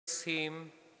Praise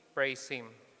Him, praise Him.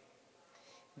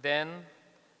 Then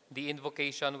the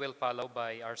invocation will follow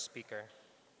by our speaker.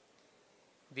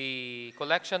 The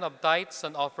collection of tithes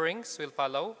and offerings will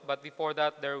follow, but before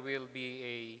that there will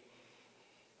be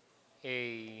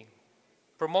a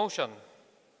promotion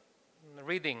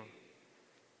reading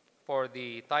for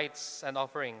the tithes and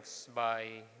offerings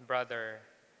by Brother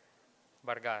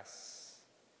Vargas.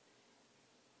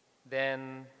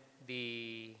 Then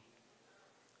the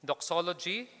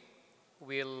doxology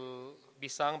will be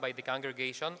sung by the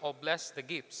congregation, "Oh, bless the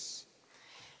gifts."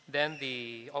 Then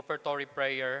the offertory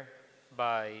prayer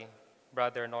by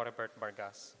Brother Norbert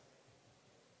Vargas.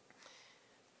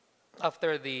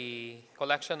 After the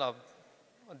collection of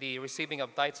the receiving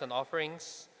of tithes and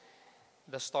offerings,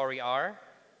 the story hour,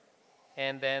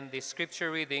 and then the scripture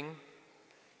reading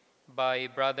by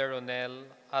Brother Ronel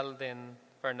Alden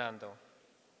Fernando.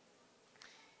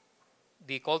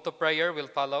 The call to prayer will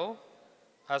follow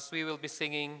as we will be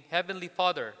singing, "Heavenly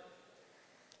Father,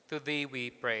 to Thee we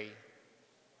pray."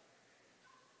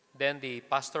 Then the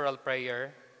pastoral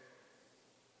prayer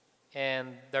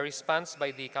and the response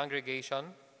by the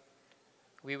congregation,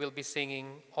 we will be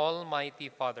singing, "Almighty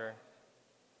Father."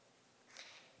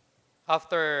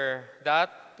 After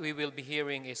that, we will be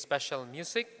hearing a special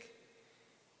music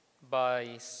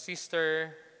by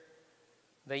Sister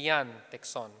Diane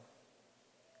Texon.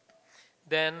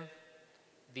 Then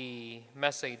the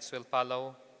message will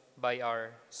follow by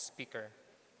our speaker.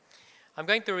 I'm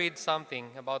going to read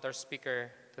something about our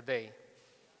speaker today.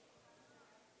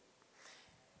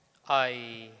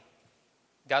 I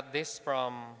got this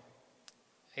from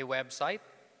a website,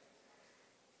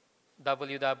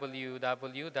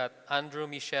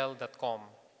 www.andrewmichel.com.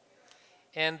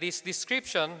 And this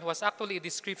description was actually a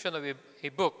description of a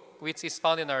book which is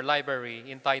found in our library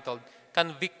entitled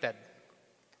Convicted.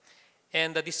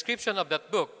 And the description of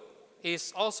that book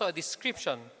is also a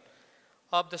description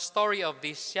of the story of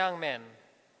this young man.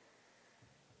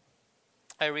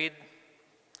 I read,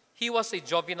 "He was a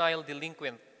juvenile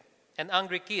delinquent, an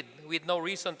angry kid with no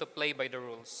reason to play by the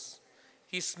rules.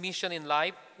 His mission in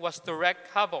life was to wreak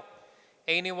havoc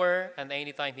anywhere and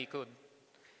anytime he could.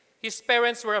 His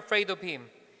parents were afraid of him,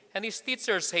 and his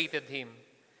teachers hated him.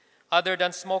 Other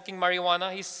than smoking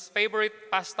marijuana, his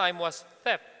favorite pastime was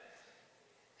theft.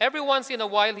 Every once in a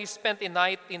while, he spent a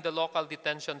night in the local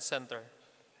detention center.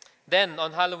 Then,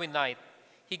 on Halloween night,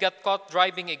 he got caught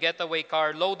driving a getaway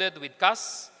car loaded with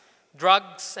cash,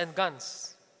 drugs, and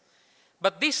guns.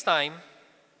 But this time,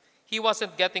 he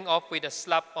wasn't getting off with a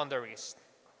slap on the wrist.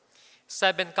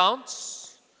 7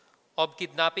 counts of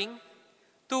kidnapping,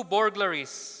 2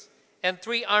 burglaries, and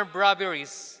 3 armed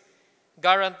robberies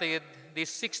guaranteed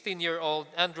this 16-year-old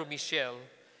Andrew Michel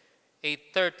a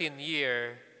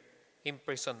 13-year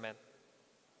imprisonment.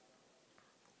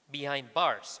 Behind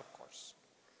bars, of course.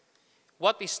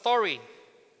 What a story,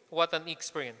 what an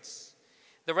experience.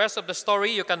 The rest of the story,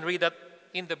 you can read that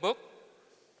in the book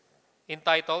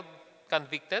entitled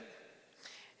Convicted.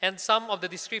 And some of the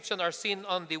description are seen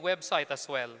on the website as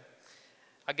well.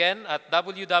 Again, at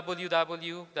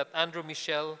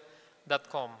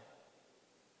www.andrewmichel.com.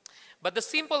 But the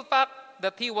simple fact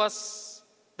that he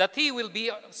will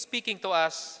be speaking to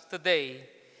us today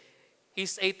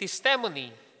is a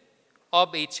testimony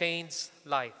of a changed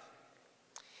life.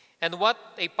 And what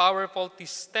a powerful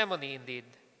testimony indeed.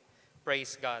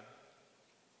 Praise God.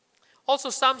 Also,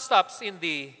 some stops in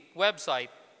the website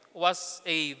was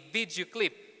a video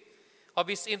clip of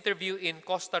his interview in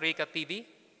Costa Rica TV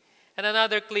and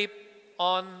another clip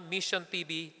on Mission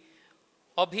TV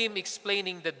of him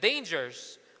explaining the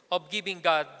dangers of giving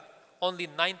God only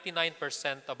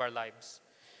 99% of our lives.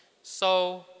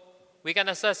 So we can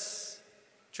assess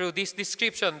through this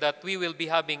description that we will be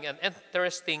having an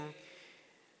interesting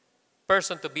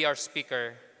person to be our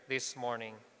speaker this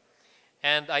morning.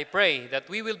 And I pray that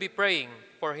we will be praying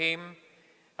for him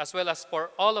as well as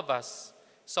for all of us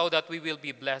so that we will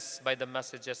be blessed by the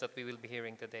messages that we will be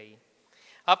hearing today.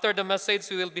 After the message,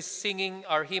 we will be singing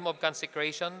our hymn of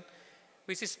consecration,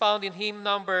 which is found in hymn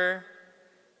number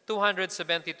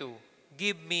 272,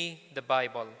 "Give Me the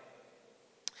Bible."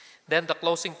 Then the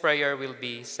closing prayer will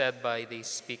be said by the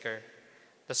speaker.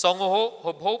 The song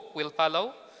of hope will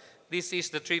follow. This is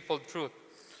the threefold truth.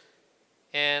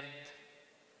 And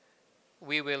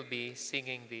we will be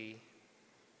hearing the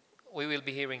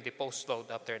postload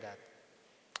after that.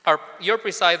 Your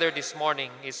presider this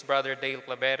morning is Brother Dale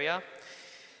Claveria.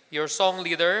 Your song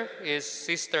leader is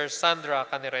Sister Sandra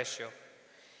Caneresio.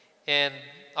 And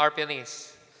our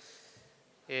pianist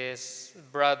is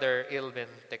Brother Ilvin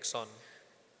Texon.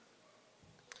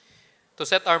 To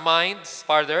set our minds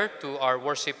farther to our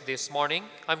worship this morning,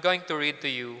 I'm going to read to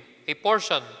you a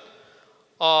portion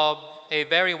of a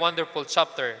very wonderful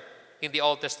chapter in the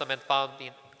Old Testament found in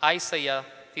Isaiah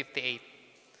 58.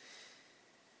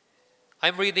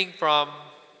 I'm reading from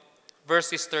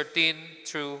verses 13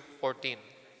 through 14.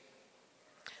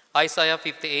 Isaiah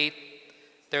 58,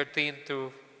 13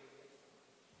 through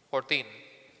 14.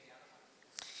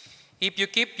 If you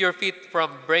keep your feet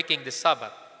from breaking the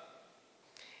Sabbath,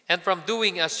 and from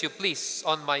doing as you please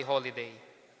on my holy day,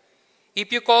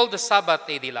 if you call the Sabbath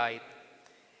a delight,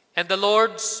 and the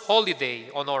Lord's holy day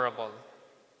honorable,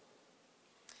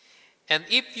 and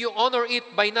if you honor it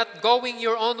by not going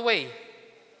your own way,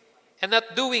 and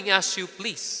not doing as you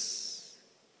please,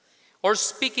 or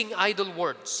speaking idle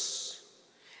words,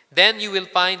 then you will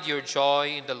find your joy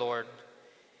in the Lord.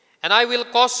 And I will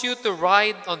cause you to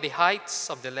ride on the heights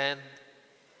of the land,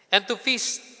 and to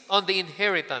feast on the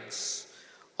inheritance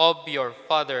of your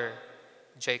father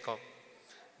Jacob.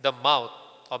 The mouth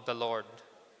of the Lord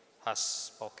has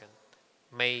spoken.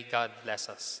 May God bless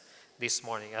us this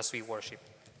morning as we worship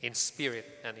in spirit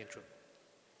and in truth.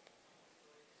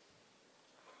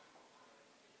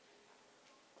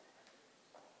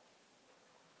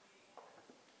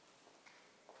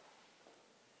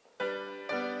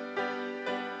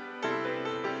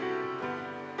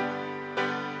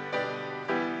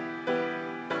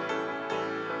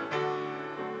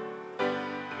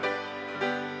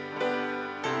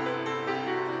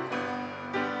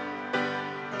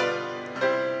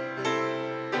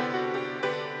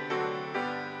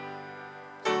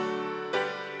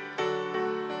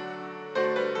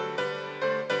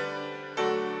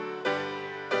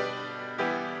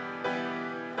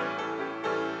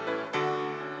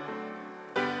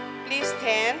 Please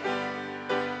stand.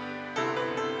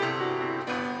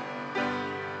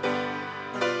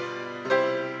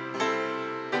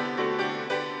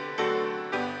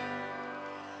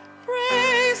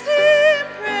 Praise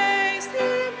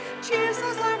Him,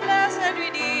 Jesus our blessed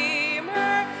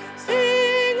Redeemer.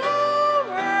 Sing, O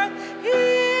earth,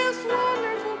 His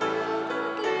wonderful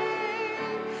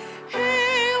proclaim.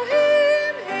 Hail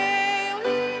Him,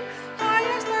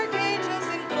 highest archangels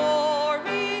in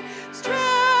glory.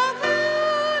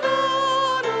 Strengthen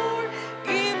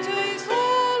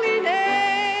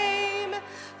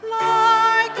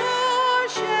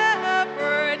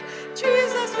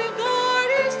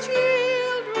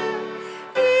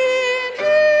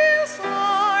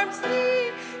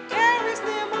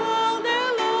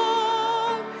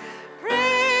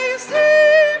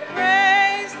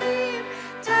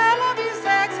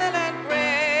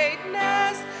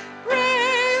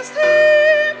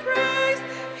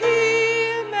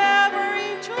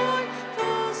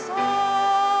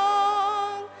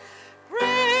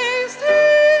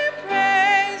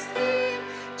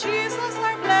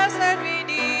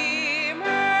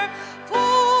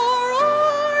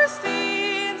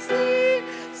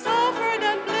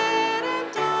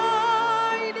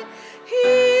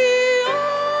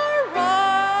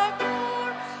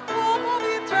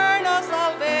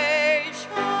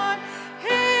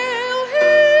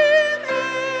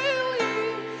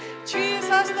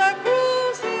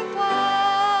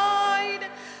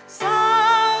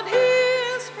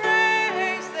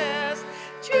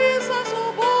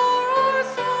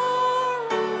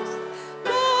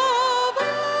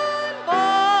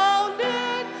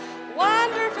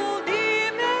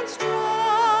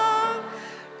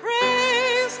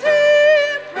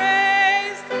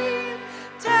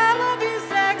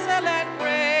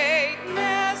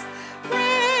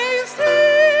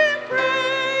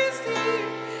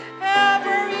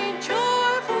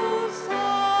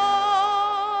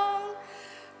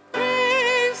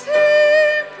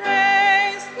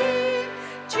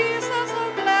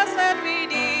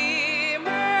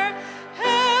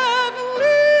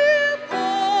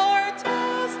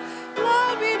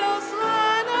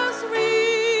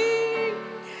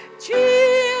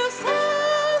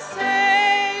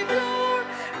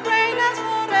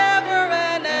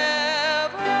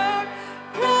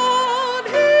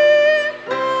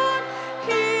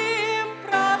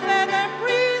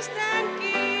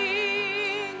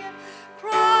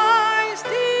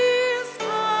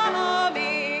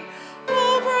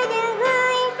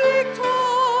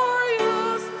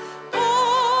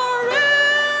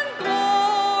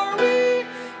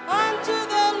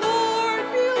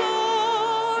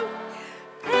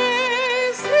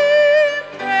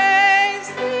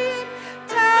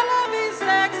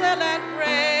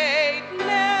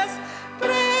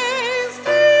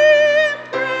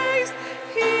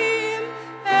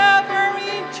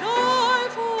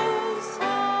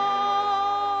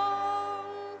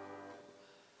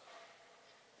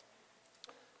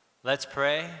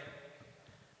pray.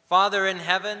 Father in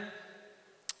heaven,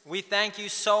 we thank you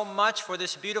so much for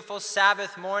this beautiful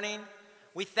Sabbath morning.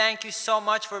 We thank you so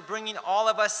much for bringing all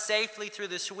of us safely through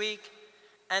this week.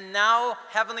 And now,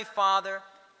 Heavenly Father,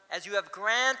 as you have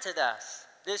granted us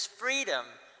this freedom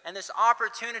and this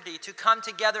opportunity to come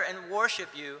together and worship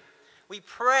you, we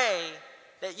pray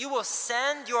that you will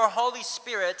send your Holy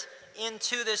Spirit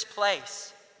into this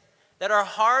place, that our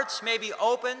hearts may be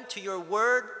open to your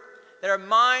word, that our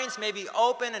minds may be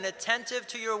open and attentive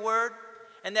to your word,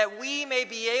 and that we may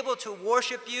be able to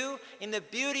worship you in the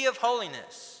beauty of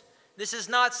holiness. This is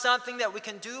not something that we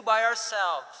can do by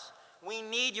ourselves. We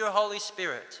need your Holy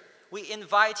Spirit. We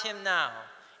invite him now.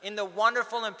 In the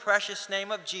wonderful and precious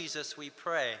name of Jesus, we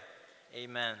pray.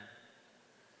 Amen.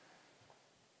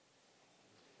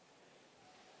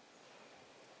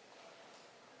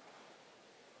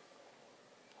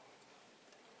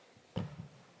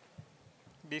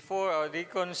 Before our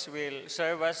deacons will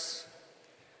serve us,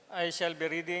 I shall be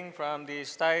reading from the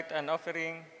Tithe and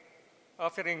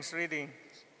Offerings Reading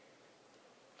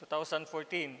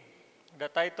 2014. The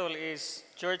title is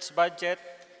Church Budget,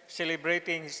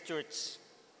 Celebrating His Church.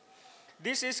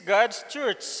 This is God's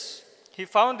church. He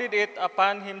founded it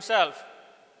upon himself.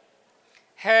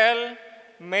 Hell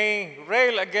may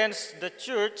rail against the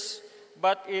church,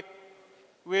 but it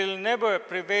will never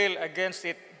prevail against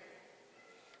it.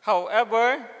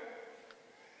 However,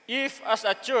 if as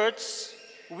a church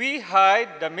we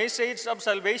hide the message of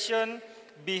salvation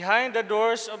behind the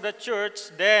doors of the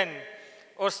church, then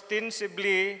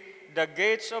ostensibly the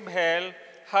gates of hell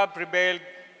have prevailed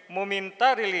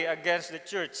momentarily against the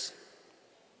church.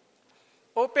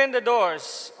 Open the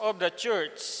doors of the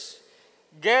church,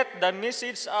 get the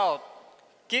message out,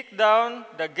 kick down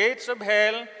the gates of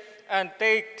hell, and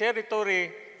take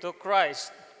territory to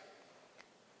Christ.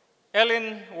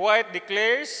 Ellen White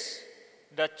declares,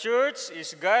 the church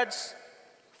is God's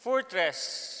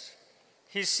fortress,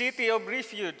 his city of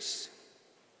refuge,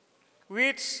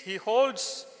 which he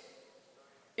holds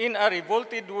in a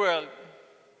revolted world.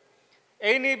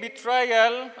 Any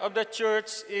betrayal of the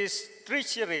church is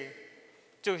treachery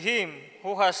to him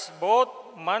who has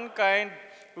bought mankind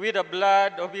with the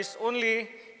blood of his only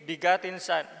begotten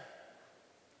Son.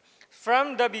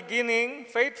 From the beginning,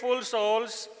 faithful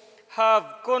souls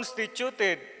have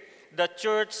constituted the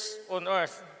church on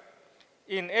earth.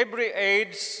 In every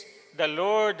age, the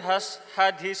Lord has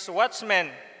had his watchmen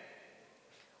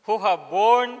who have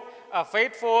borne a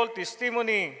faithful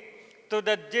testimony to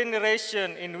the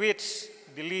generation in which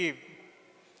believed.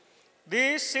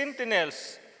 These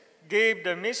sentinels gave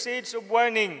the message of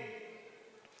warning,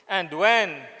 and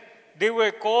when they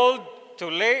were called to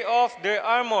lay off their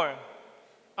armor,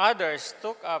 others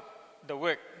took up the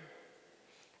work.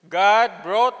 God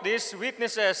brought these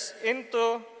witnesses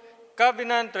into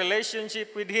covenant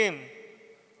relationship with him,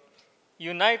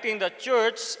 uniting the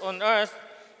church on earth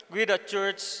with the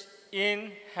church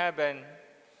in heaven.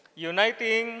 He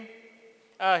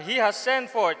has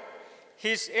sent forth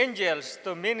his angels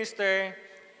to minister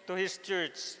to his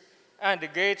church, and the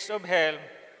gates of hell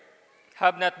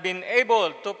have not been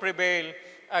able to prevail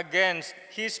against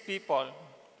his people.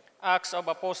 Acts of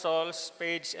Apostles,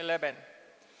 page 11.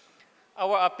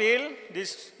 Our appeal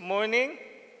this morning,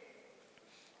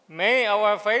 may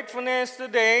our faithfulness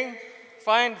today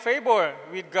find favor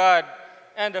with God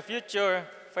and the future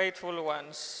faithful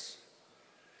ones.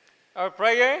 Our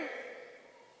prayer,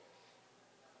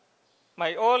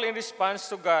 my all in response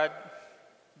to God,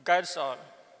 God's all.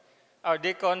 Our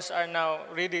deacons are now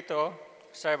ready to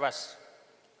serve us.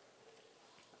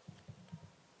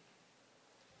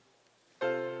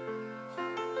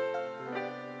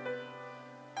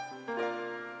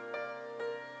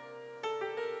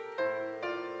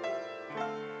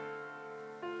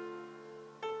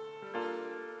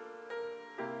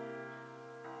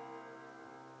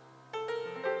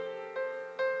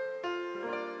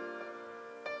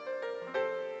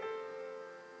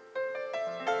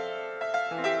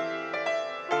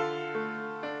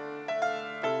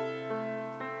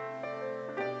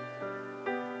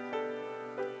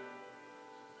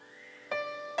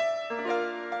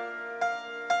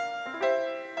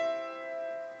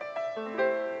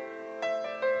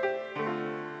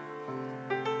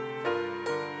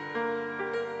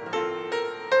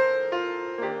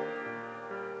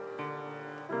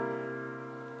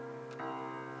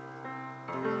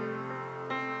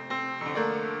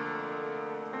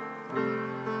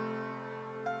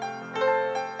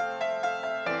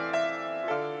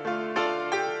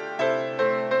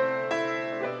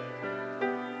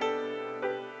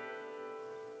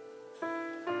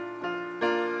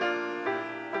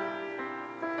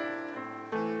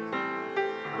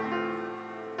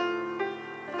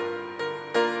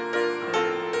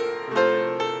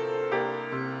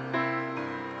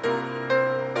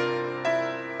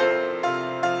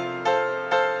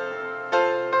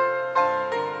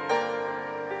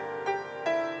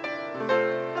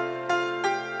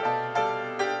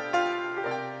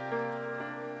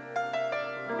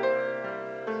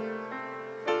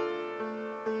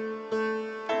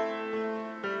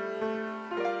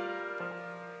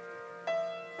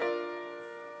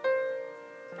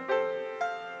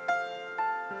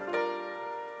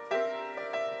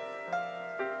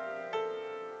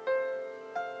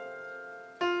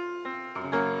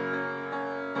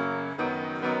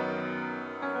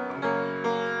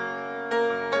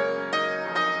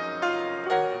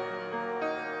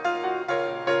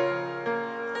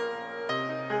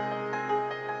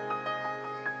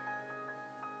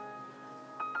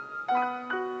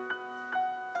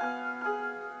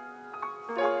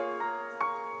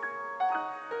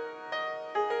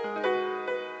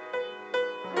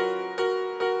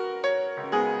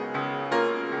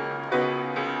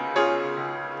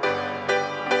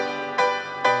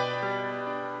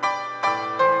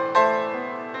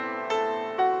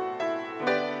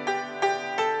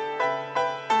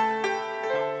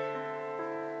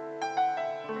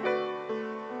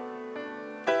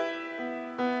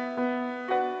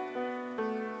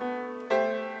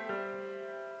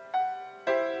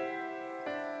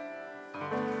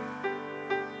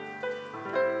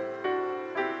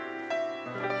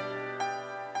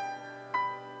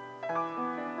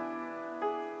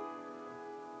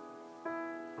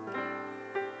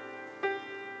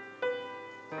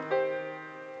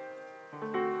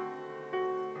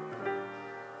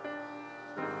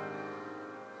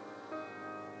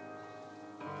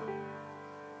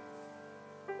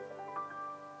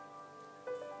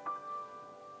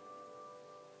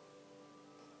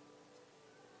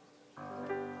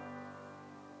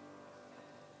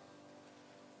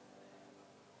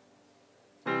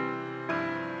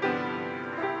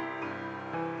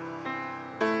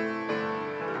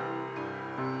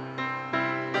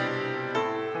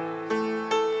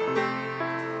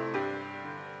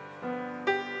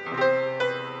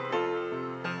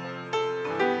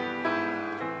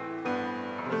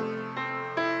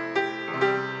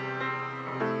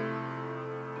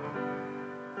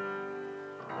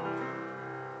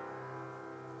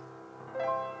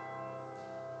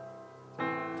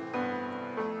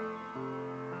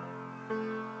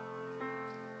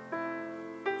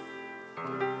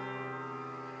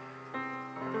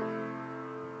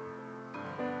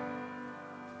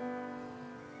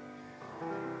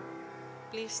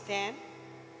 Please stand.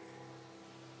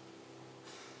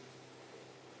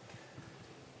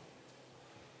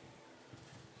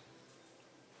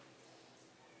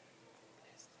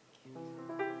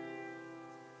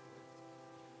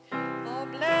 Oh,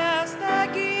 bless the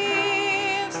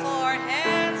gifts our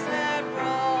hands have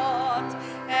brought,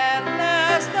 and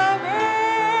bless the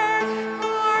word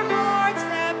our hearts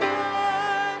have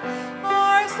done.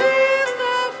 Ours is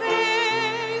the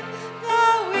faith, the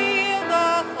will,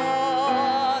 the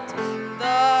thought.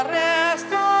 The rest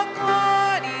of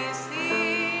God is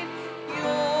in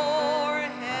your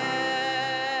hand.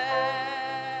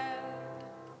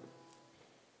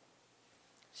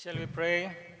 Shall we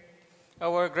pray?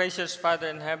 Our gracious Father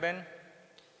in heaven,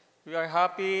 we are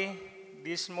happy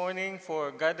this morning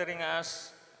for gathering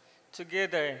us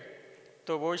together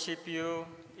to worship you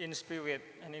in spirit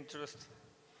and in truth.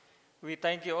 We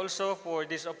thank you also for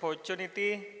this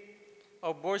opportunity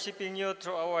of worshiping you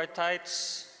through our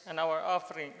tithes and our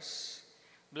offerings.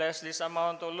 Bless this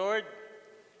amount, O Lord,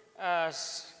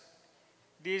 as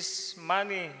this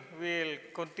money will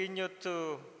continue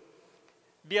to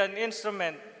be an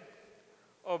instrument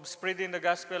of spreading the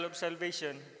gospel of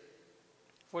salvation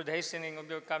for the hastening of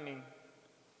your coming.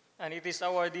 And it is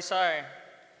our desire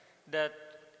that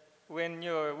when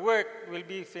your work will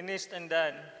be finished and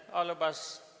done, all of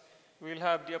us will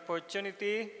have the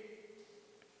opportunity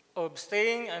of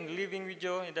staying and living with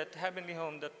you in that heavenly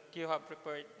home that you have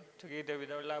prepared together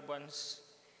with our loved ones.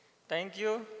 Thank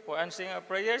you for answering our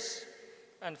prayers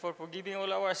and for forgiving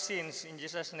all our sins. In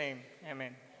Jesus' name,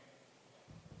 amen.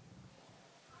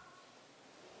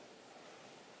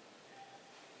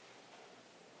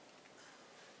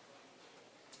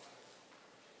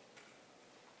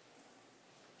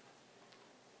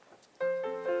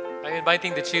 I'm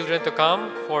inviting the children to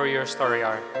come for your story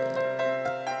hour.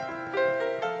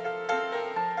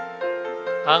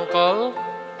 Uncle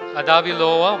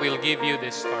Adaviloa will give you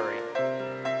this story.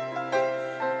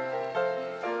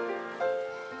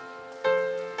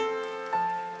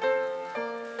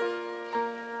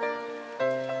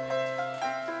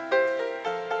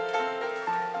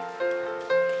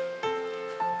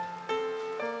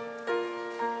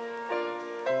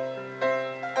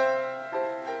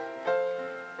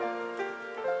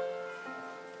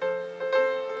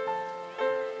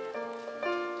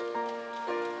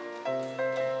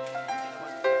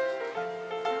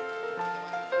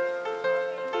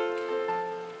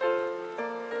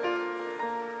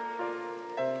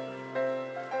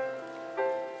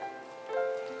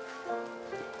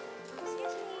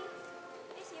 Excuse me.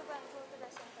 Please, you can go to the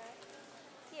center.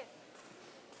 Here.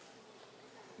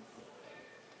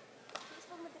 Please,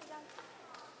 pumadali lang.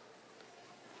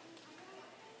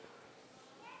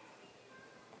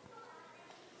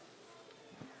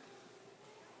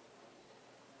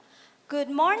 Good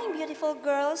morning, beautiful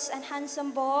girls and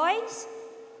handsome boys.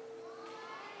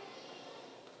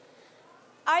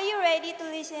 Are you ready to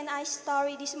listen a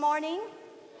story this morning?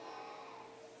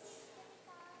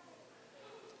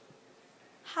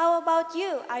 How about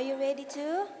you? Are you ready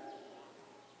too?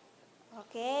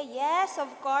 Okay, yes, of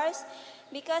course,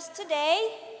 because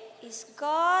today is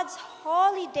God's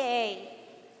holy day.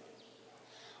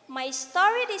 My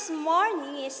story this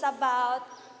morning is about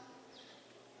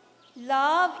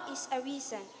love is a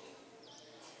reason.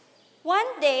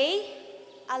 One day,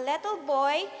 a little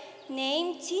boy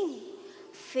named Timmy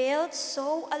felt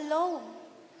so alone.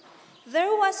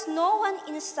 There was no one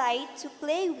inside to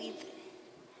play with.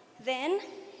 Then,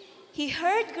 he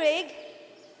heard Greg,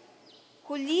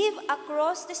 who lived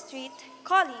across the street,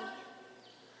 calling,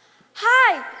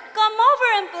 "Hi, come over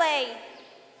and play."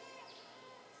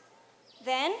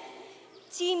 Then,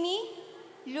 Timmy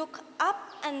looked up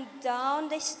and down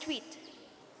the street.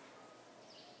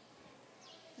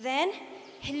 Then,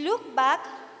 he looked back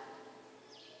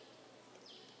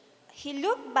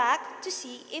to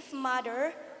see if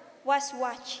Mother was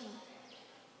watching.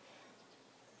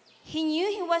 He knew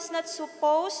he was not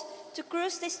supposed to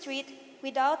cross the street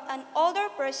without an older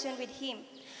person with him.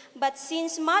 But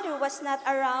since Mother was not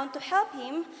around to help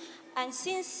him, and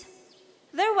since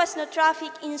there was no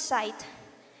traffic in sight,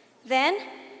 then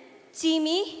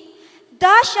Timmy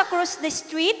dashed across the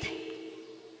street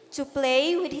to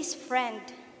play with his friend.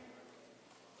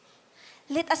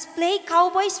 "Let us play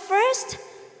cowboys first,"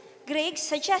 Greg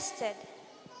suggested.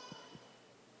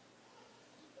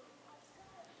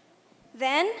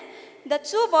 Then the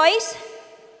two boys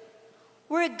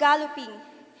were galloping.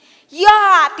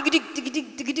 "Yeah, tig-dig,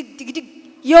 tig-dig, tig-dig, tig-dig.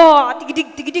 Yeah,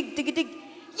 tig-dig, tig-dig, tig-dig.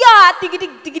 Yeah,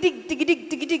 tig-dig, tig-dig, tig-dig,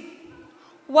 tig-dig."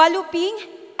 Walloping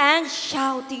and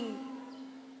shouting.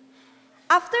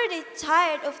 After they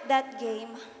tired of that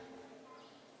game,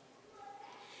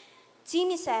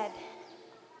 Timmy said,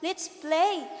 "Let's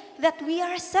play that we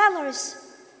are sellers."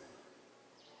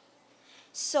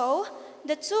 So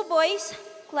the two boys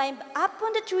climbed up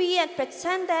on the tree and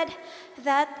pretended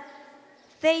that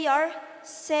they are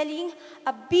selling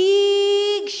a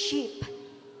big ship.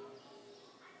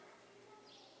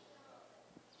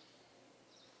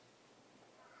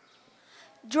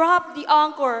 "Drop the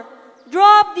anchor!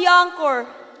 Drop the anchor!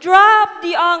 Drop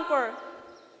the anchor!"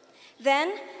 Then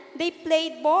they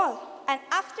played ball, and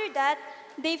after that,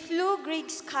 they flew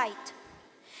Greg's kite.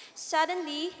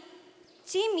 Suddenly,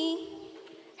 Timmy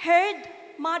heard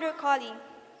Mother calling.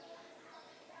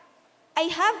 "I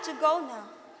have to go now,"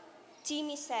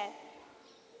 Timmy said.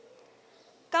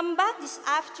 "Come back this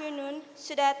afternoon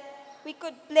so that we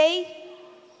could play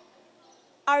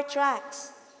our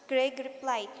tracks," Greg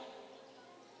replied.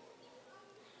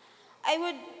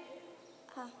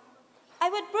 I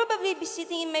would probably be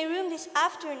sitting in my room this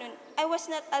afternoon. I was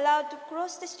not allowed to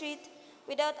cross the street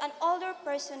without an older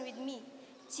person with me,"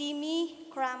 Timmy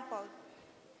crumpled.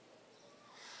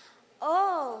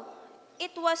 "Oh,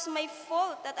 it was my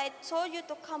fault that I told you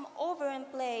to come over and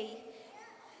play,"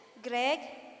 Greg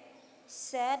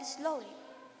said slowly.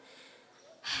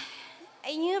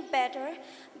 "I knew better,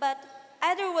 but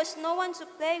there was no one to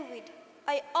play with.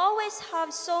 I always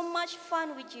have so much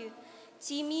fun with you,"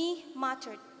 Timmy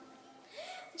muttered.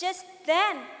 Just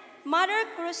then, Mother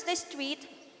crossed the street,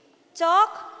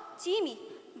 took Timmy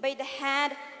by the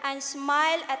hand, and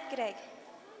smiled at Greg.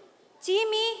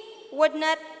 "Timmy was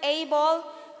not able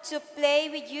to play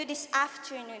with you this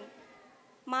afternoon,"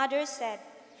 Mother said.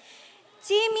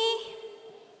 "Timmy,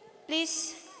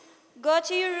 please go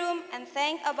to your room and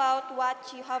think about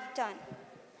what you have done."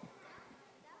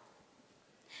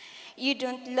 "You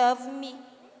don't love me,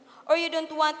 or you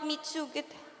don't want me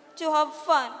to have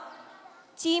fun."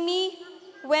 Timmy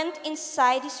went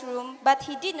inside his room, but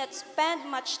he did not spend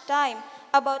much time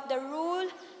about the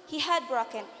rule he had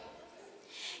broken.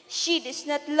 "She does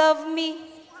not love me.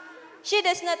 She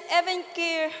does not even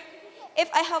care if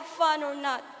I have fun or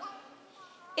not."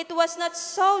 It was not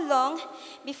so long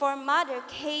before Mother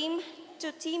came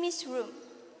to Timmy's room.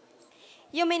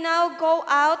 "You may now go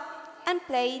out and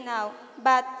play now,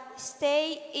 but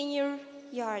stay in your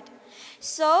yard."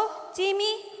 So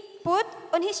Timmy put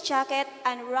on his jacket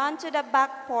and ran to the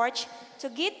back porch to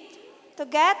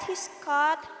get his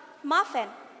cut muffin.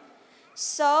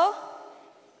 So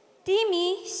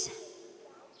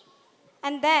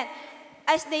and then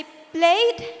as they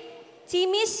played,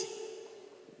 Timmy's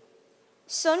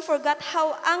son forgot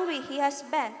how angry he has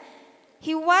been.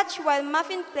 He watched while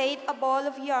Muffin played a ball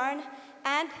of yarn,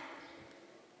 and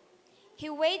he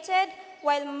waited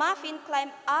while Muffin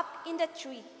climbed up in the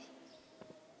tree.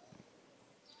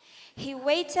 He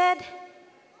waited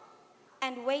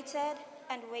and waited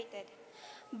and waited,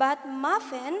 but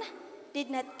Muffin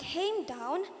did not come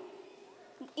down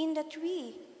in the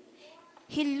tree.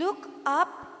 He looked up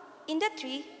in the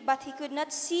tree, but he could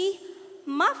not see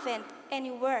Muffin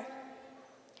anywhere.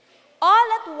 All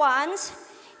at once,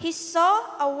 he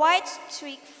saw a white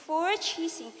streak fur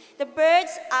chasing the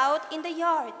birds out in the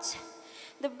yard.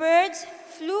 The birds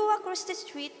flew across the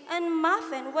street, and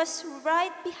Muffin was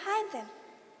right behind them.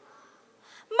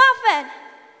 "Muffin,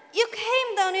 you came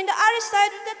down in the other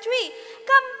side of the tree.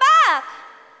 Come back!"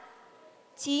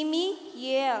 Timmy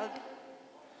yelled.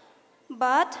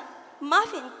 But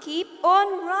Muffin kept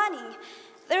on running.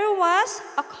 There was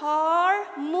a car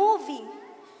moving.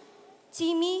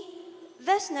 Timmy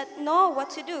does not know what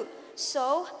to do,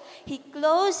 so he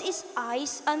closed his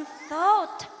eyes and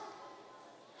thought.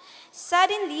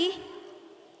 Suddenly,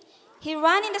 he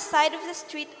ran in the side of the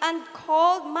street and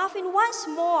called Muffin once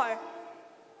more.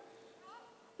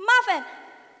 Muffin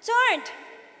turned,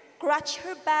 scratched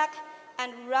her back,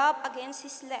 and rubbed against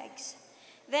his legs.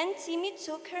 Then Timmy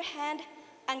took her hand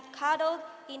and cuddled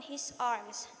in his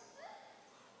arms.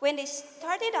 When they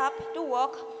started up to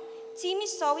walk, Timmy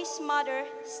saw his mother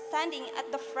standing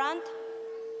at the front.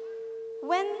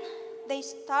 When they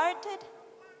started,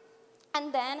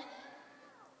 and then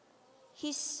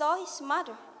he saw his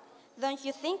mother. "Don't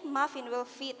you think Muffin will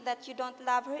fit that you don't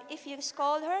love her if you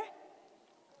scold her?"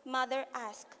 Mother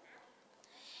asked.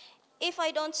 "If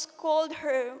I don't scold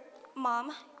her,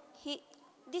 Mom,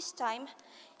 this time,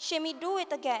 she may do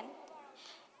it again.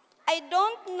 I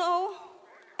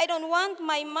don't want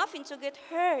my Muffin to get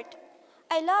hurt.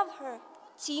 I love her,"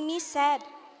 Timmy said.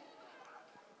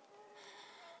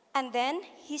 And then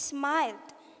he smiled.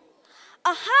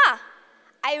 "Aha!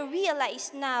 I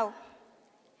realize now.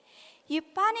 You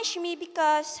punish me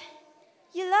because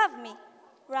you love me,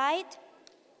 right?"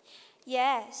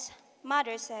 "Yes,"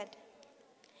 Mother said.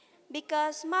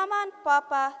 because Mama and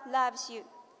Papa loves you.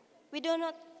 We don't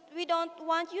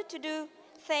want you to do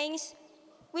things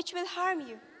which will harm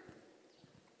you.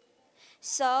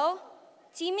 So,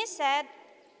 Timmy said,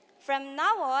 from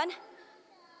now on,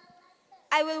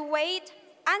 I will wait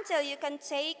until you can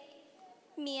take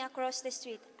me across the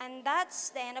street. And that's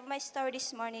the end of my story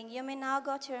this morning. You may now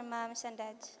go to your moms and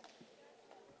dads.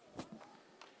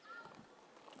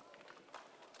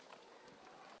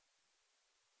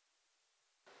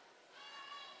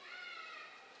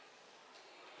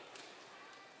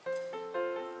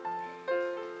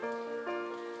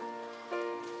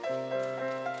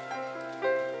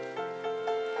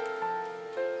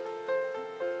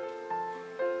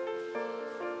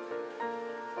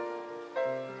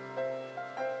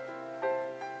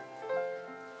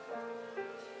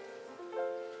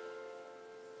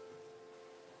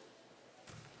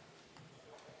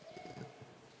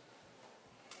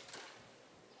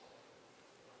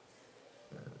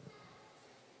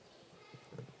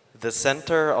 The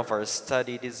center of our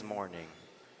study this morning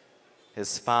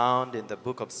is found in the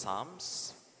book of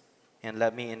Psalms. And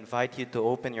let me invite you to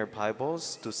open your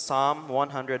Bibles to Psalm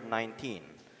 119.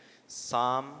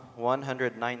 Psalm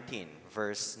 119,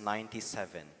 verse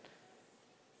 97.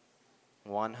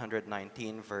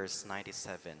 119, verse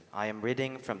 97. I am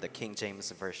reading from the King James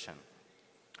Version.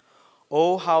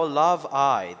 Oh, how love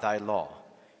I thy law!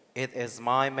 It is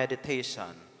my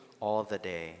meditation all the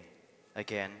day.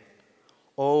 Again.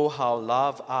 Oh, how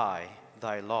love I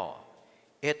thy law!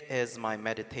 It is my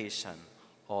meditation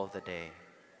all the day.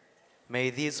 May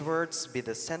these words be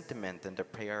the sentiment and the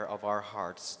prayer of our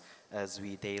hearts as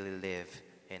we daily live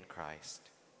in Christ.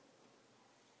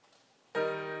 I'm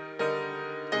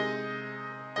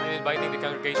inviting the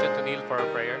congregation to kneel for our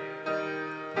prayer.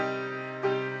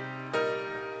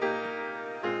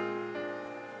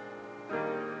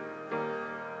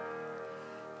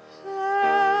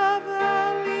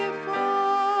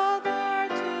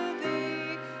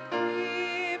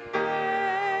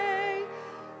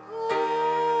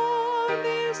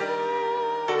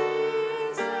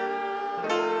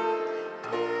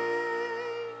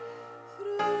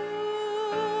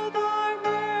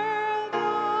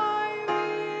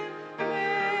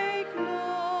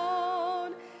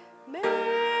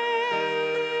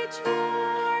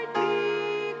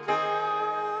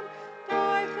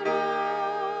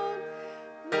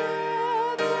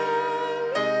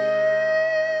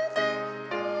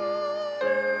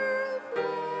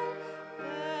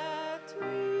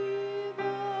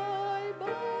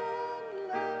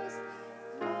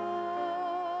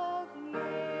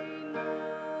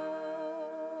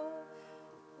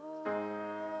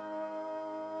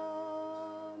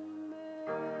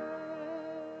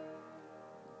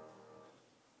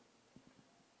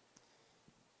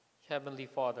 Heavenly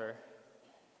Father,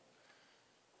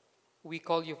 we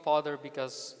call you Father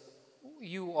because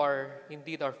you are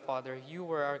indeed our Father. You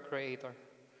are our Creator.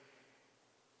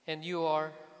 And you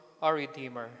are our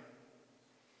Redeemer.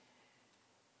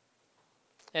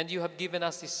 And you have given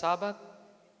us this Sabbath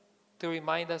to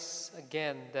remind us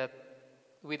again that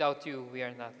without you, we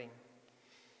are nothing.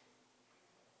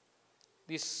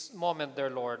 This moment, dear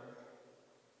Lord,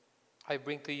 I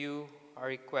bring to you our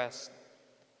request.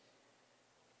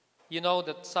 You know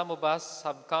that some of us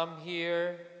have come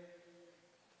here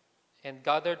and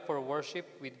gathered for worship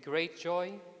with great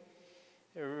joy,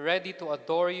 ready to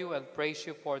adore you and praise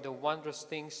you for the wondrous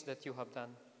things that you have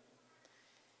done.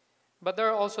 But there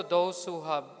are also those who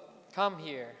have come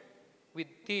here with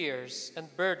tears and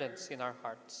burdens in our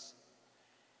hearts.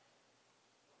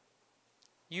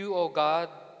 You, O God,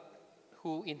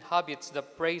 who inhabits the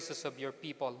praises of your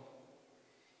people,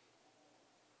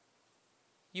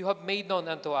 you have made known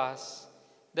unto us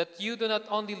that you do not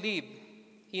only live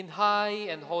in high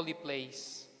and holy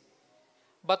place,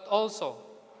 but also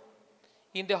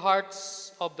in the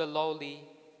hearts of the lowly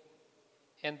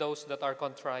and those that are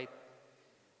contrite,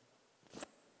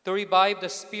 to revive the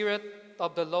spirit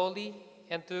of the lowly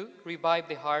and to revive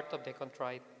the heart of the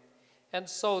contrite. And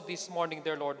so this morning,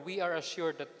 dear Lord, we are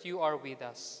assured that you are with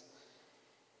us.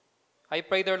 I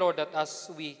pray, dear Lord, that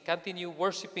as we continue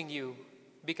worshiping you,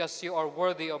 because you are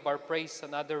worthy of our praise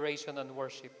and adoration and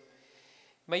worship,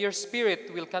 may your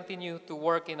Spirit will continue to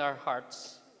work in our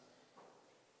hearts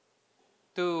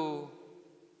to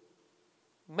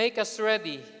make us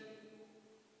ready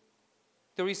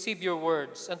to receive your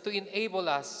words and to enable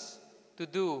us to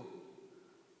do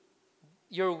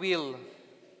your will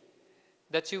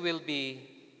that you will be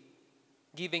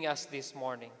giving us this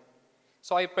morning.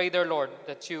 So I pray, dear Lord,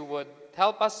 that you would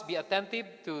help us be attentive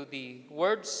to the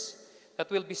words that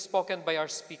will be spoken by our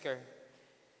speaker.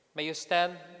 May you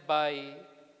stand by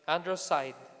Andrew's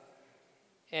side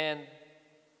and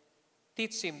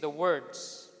teach him the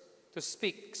words to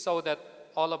speak so that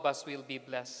all of us will be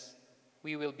blessed,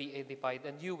 we will be edified,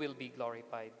 and you will be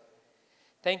glorified.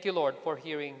 Thank you, Lord, for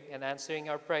hearing and answering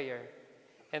our prayer.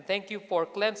 And thank you for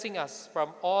cleansing us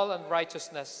from all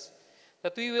unrighteousness,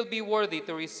 that we will be worthy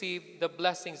to receive the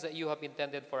blessings that you have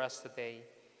intended for us today.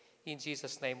 In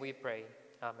Jesus' name we pray.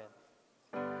 Amen.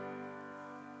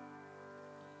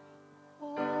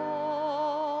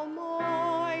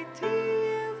 Almighty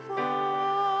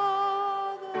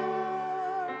Father,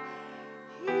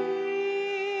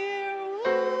 hear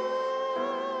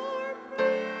our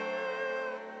prayer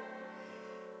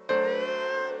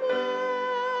and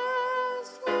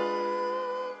bless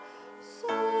all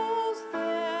souls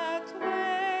that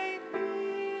wait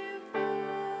before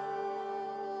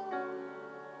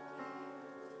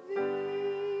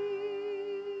Thee.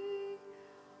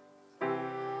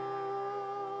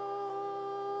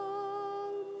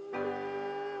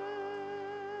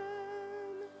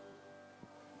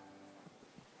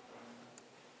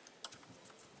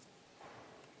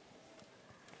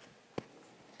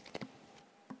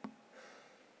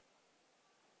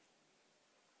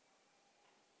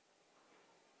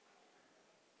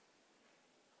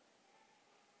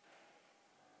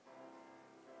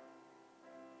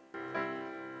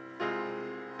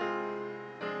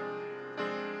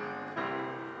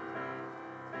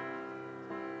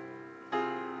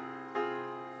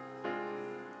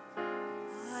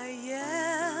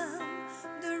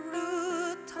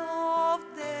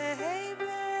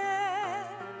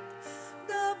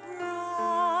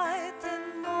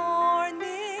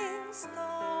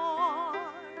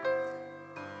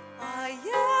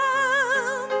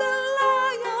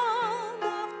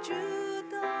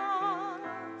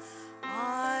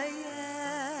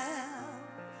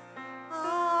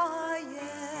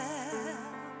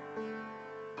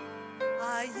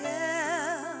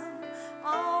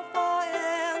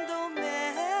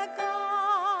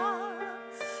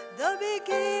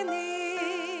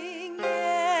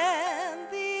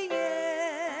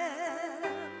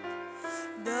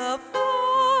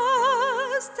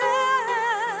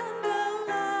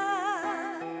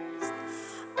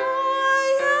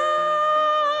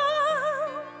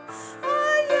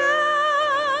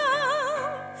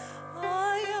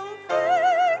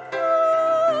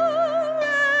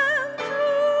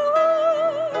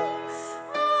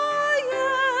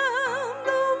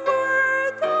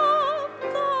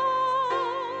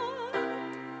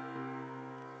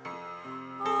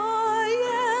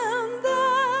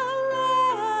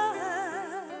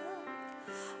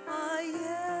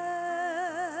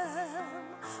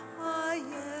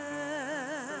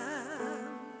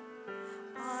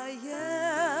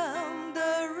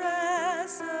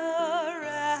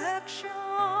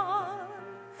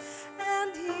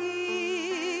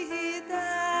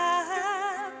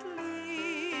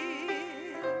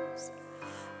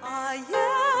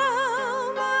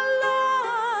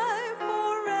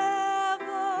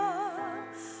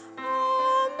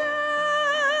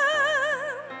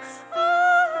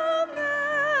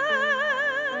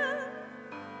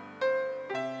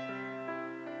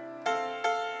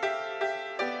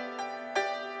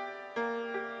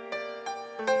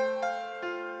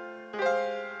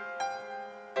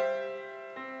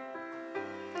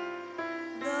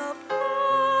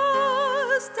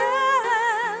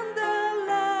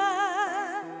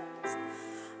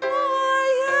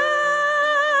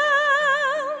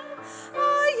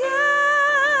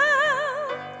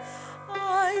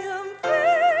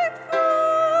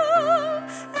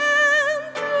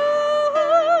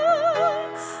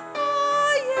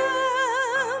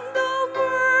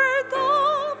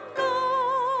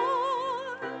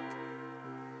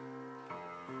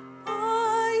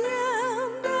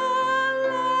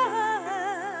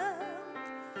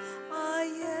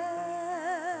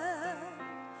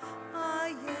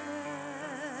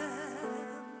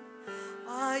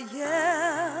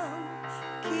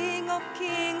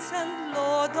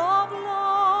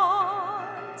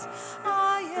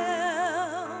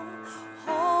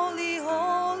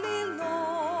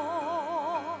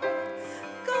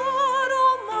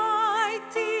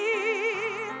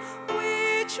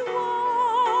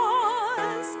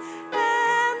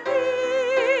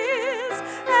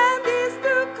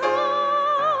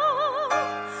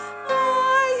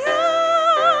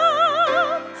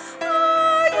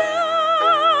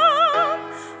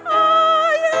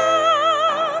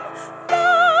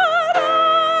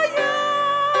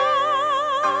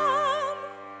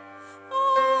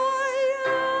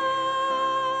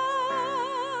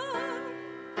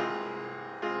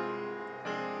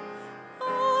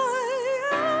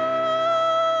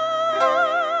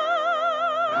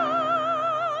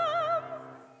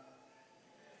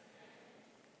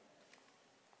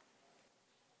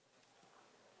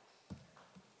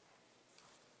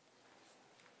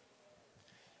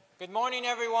 Good morning,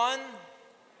 everyone.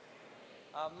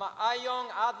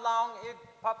 Maayong adlaw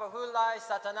ipapahulay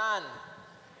sa tanan.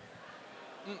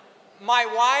 My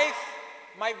wife,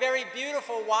 my very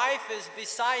beautiful wife, is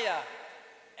Bisaya,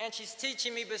 and she's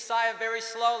teaching me Bisaya very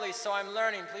slowly, so I'm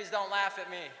learning. Please don't laugh at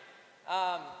me.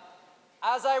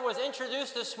 As I was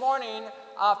introduced this morning,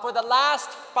 for the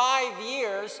last 5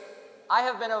 years, I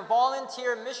have been a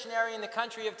volunteer missionary in the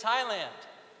country of Thailand.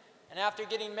 And after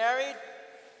getting married,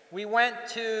 we went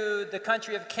to the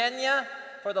country of Kenya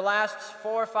for the last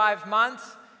 4 or 5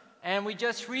 months, and we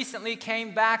just recently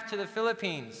came back to the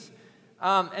Philippines.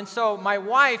 And so my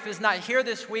wife is not here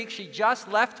this week. She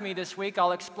just left me this week.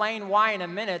 I'll explain why in a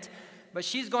minute. But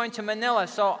she's going to Manila.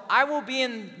 So I will be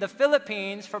in the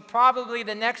Philippines for probably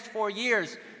the next 4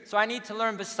 years. So I need to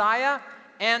learn Bisaya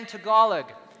and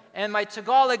Tagalog. And my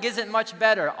Tagalog isn't much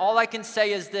better. All I can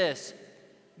say is this.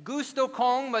 Gusto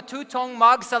kong matutong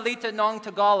magsalita ng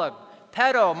Tagalog.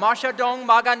 Pero masyadong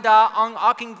maganda ang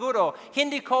aking guro.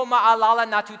 Hindi ko maalala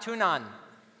natutunan.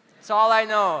 That's all I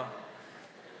know.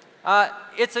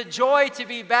 It's a joy to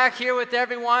be back here with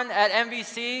everyone at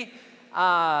MVC.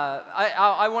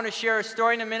 I want to share a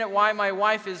story in a minute why my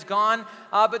wife is gone.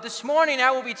 But this morning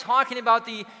I will be talking about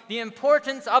the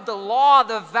importance of the law,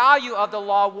 the value of the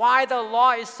law, why the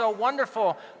law is so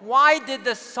wonderful. Why did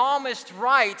the psalmist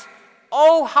write,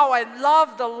 "Oh, how I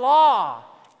love the law.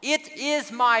 It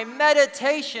is my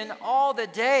meditation all the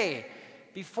day."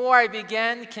 Before I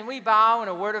begin, can we bow in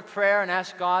a word of prayer and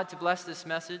ask God to bless this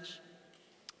message?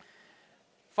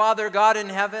 Father God in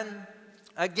heaven,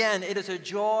 again, it is a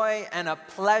joy and a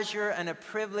pleasure and a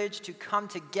privilege to come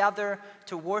together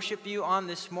to worship you on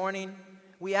this morning.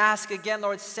 We ask again,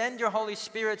 Lord, send your Holy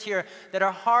Spirit here, that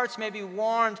our hearts may be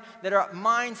warmed, that our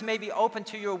minds may be open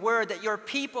to your word, that your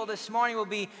people this morning will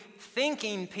be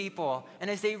thinking people.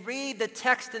 And as they read the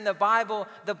text in the Bible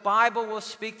will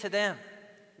speak to them.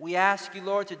 We ask you,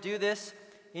 Lord, to do this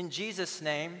in Jesus'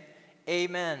 name.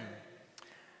 Amen.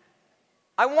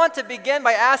 I want to begin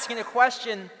by asking a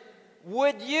question.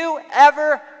 Would you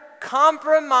ever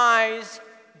compromise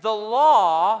the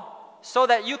law so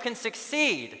that you can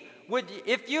succeed?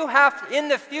 If you have, in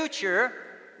the future,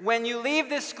 when you leave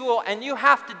this school and you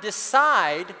have to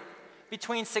decide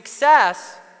between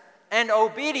success and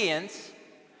obedience,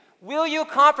 will you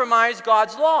compromise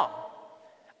God's law?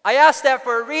 I ask that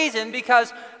for a reason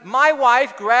because my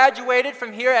wife graduated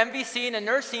from here, MVC, in a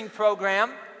nursing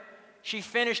program. She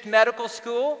finished medical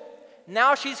school.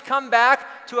 Now she's come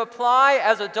back to apply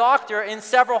as a doctor in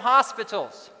several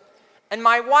hospitals. And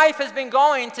my wife has been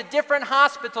going to different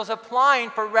hospitals applying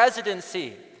for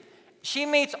residency. She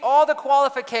meets all the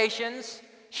qualifications.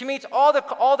 She meets all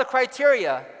the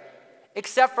criteria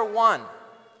except for one.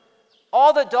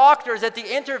 All the doctors at the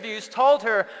interviews told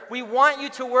her, "We want you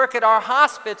to work at our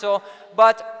hospital,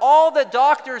 but all the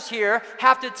doctors here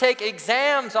have to take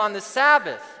exams on the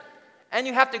Sabbath. And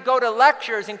you have to go to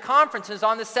lectures and conferences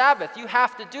on the Sabbath. You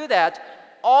have to do that.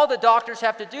 All the doctors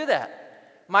have to do that."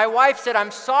 My wife said,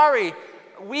 "I'm sorry,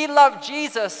 we love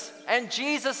Jesus, and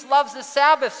Jesus loves the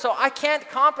Sabbath, so I can't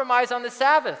compromise on the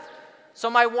Sabbath." So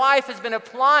my wife has been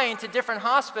applying to different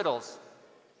hospitals.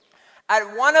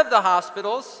 At one of the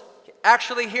hospitals,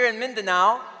 actually here in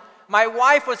Mindanao, my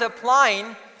wife was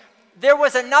applying. There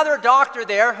was another doctor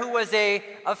there who was a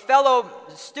fellow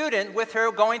student with her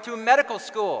going through medical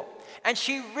school. And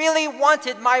she really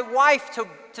wanted my wife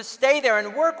to stay there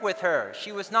and work with her.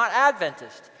 She was not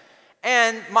Adventist.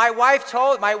 And my wife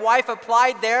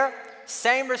applied there,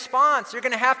 same response. You're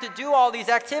going to have to do all these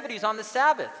activities on the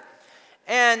Sabbath.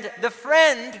 And the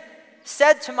friend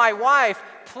said to my wife,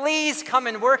 "Please come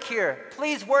and work here.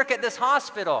 Please work at this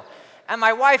hospital." And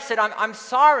my wife said, I'm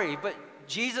sorry, but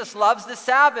Jesus loves the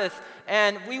Sabbath,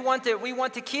 and we want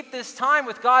to keep this time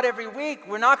with God every week.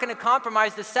 We're not going to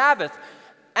compromise the Sabbath."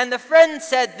 And the friend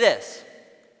said this,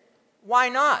 "Why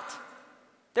not?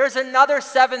 There's another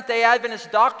Seventh-day Adventist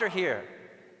doctor here,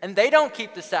 and they don't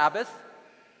keep the Sabbath.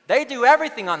 They do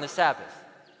everything on the Sabbath."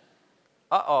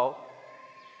 Uh-oh.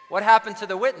 What happened to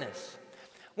the witness?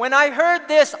 When I heard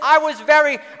this, I was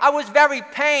very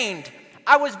pained.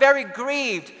 I was very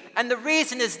grieved. And the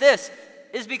reason is this,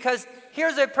 is because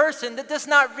here's a person that does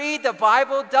not read the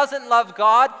Bible, doesn't love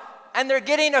God, and they're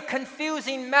getting a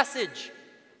confusing message.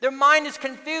 Their mind is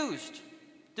confused.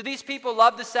 Do these people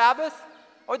love the Sabbath?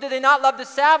 Or do they not love the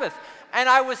Sabbath? And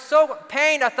I was so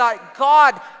pained, I thought,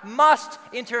 God must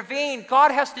intervene.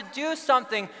 God has to do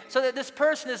something so that this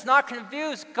person is not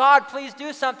confused. God, please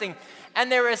do something.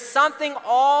 And there is something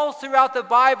all throughout the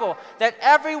Bible that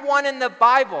everyone in the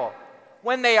Bible,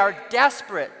 when they are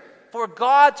desperate for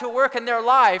God to work in their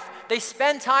life, they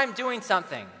spend time doing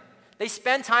something. They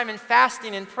spend time in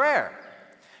fasting and prayer.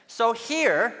 So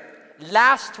here,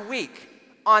 last week,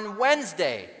 on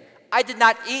Wednesday, I did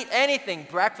not eat anything,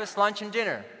 breakfast, lunch, and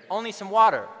dinner, only some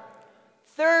water.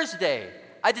 Thursday,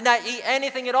 I did not eat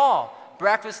anything at all,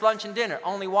 breakfast, lunch, and dinner,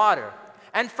 only water.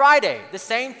 And Friday, the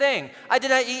same thing. I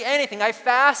did not eat anything. I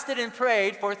fasted and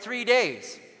prayed for 3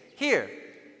 days. Here.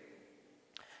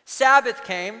 Sabbath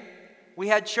came. We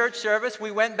had church service.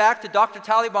 We went back to Dr.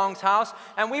 Talibong's house,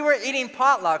 and we were eating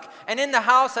potluck. And in the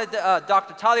house,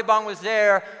 Dr. Talibong was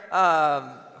there.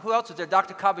 Who else was there?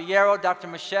 Dr. Caballero, Dr.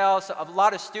 Michelle, so a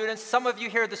lot of students. Some of you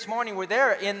here this morning were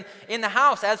there in the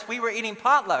house as we were eating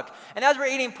potluck. And as we were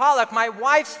eating potluck, my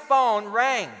wife's phone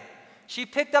rang. She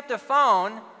picked up the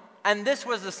phone, and this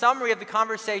was the summary of the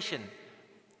conversation.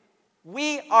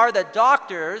 We are the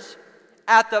doctors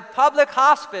at the public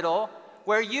hospital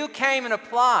where you came and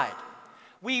applied.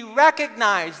 We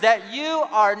recognize that you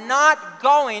are not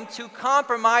going to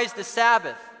compromise the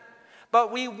Sabbath,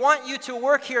 but we want you to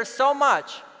work here so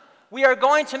much, we are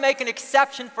going to make an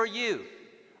exception for you.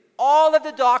 All of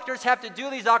the doctors have to do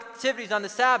these activities on the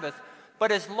Sabbath,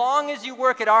 but as long as you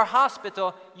work at our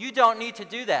hospital, you don't need to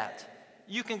do that.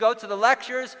 You can go to the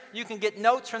lectures, you can get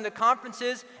notes from the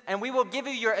conferences, and we will give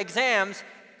you your exams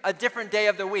a different day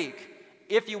of the week.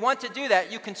 If you want to do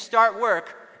that, you can start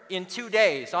work in 2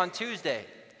 days, on Tuesday.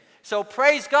 So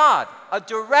praise God, a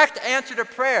direct answer to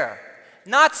prayer.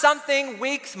 Not something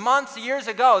weeks, months, years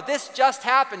ago. This just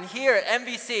happened here at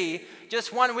MVC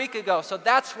just 1 week ago. So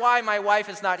that's why my wife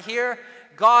is not here.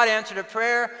 God answered a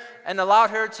prayer and allowed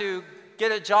her to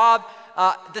get a job.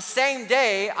 The same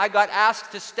day, I got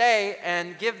asked to stay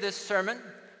and give this sermon.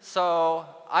 So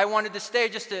I wanted to stay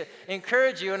just to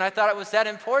encourage you, and I thought it was that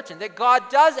important, that God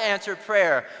does answer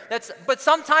prayer. But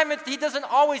sometimes He doesn't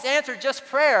always answer just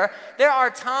prayer. There are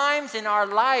times in our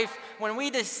life when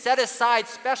we just set aside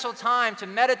special time to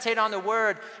meditate on the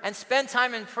Word and spend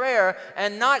time in prayer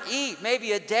and not eat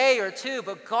maybe a day or two,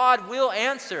 but God will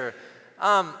answer.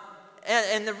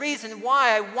 And the reason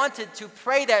why I wanted to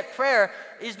pray that prayer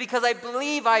is because I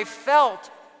believe I felt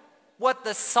what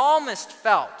the psalmist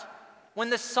felt. When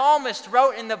the psalmist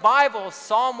wrote in the Bible,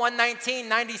 Psalm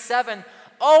 119:97,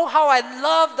 "Oh, how I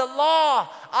love the law!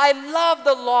 I love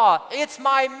the law. It's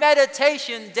my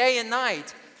meditation day and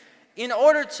night." In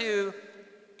order to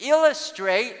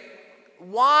illustrate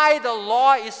why the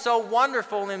law is so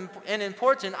wonderful and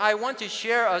important, I want to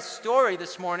share a story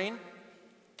this morning.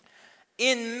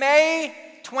 In May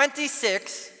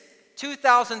 26,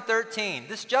 2013,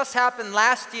 this just happened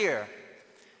last year,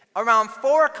 around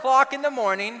 4 o'clock in the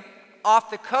morning,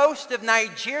 off the coast of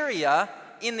Nigeria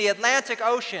in the Atlantic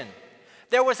Ocean,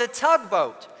 there was a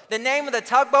tugboat. The name of the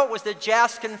tugboat was the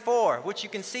Jaskin 4, which you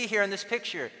can see here in this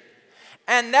picture.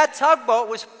 And that tugboat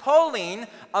was pulling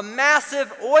a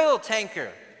massive oil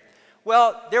tanker.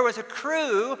 Well, there was a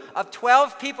crew of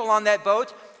 12 people on that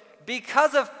boat.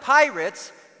 Because of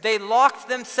pirates, they locked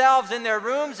themselves in their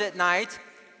rooms at night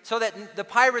so that the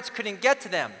pirates couldn't get to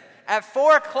them. At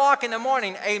 4 o'clock in the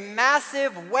morning, a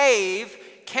massive wave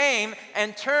came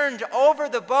and turned over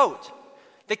the boat.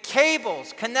 The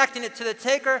cables connecting it to the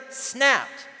tanker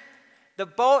snapped. The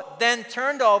boat then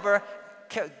turned over,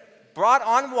 brought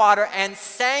on water, and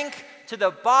sank to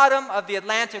the bottom of the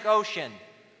Atlantic Ocean.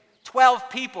 12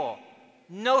 people,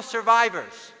 no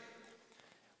survivors.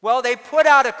 Well, they put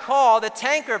out a call. The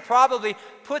tanker probably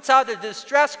puts out a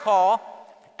distress call,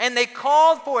 and they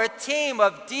called for a team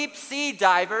of deep sea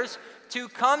divers to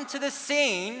come to the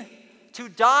scene, to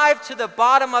dive to the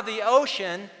bottom of the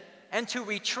ocean, and to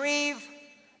retrieve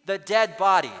the dead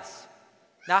bodies.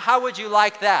 Now, how would you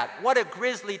like that? What a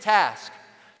grisly task.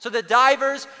 So the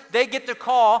divers, they get the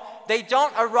call. They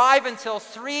don't arrive until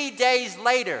 3 days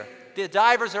later. The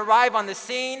divers arrive on the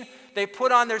scene. They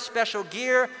put on their special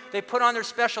gear. They put on their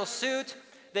special suit.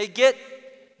 They get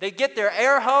their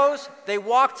air hose. They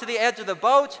walk to the edge of the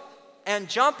boat and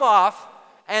jump off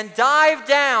and dive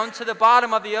down to the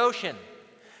bottom of the ocean.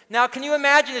 Now, can you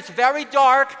imagine? It's very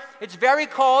dark. It's very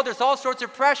cold. There's all sorts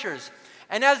of pressures.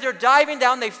 And as they're diving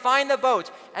down, they find the boat,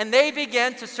 and they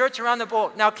begin to search around the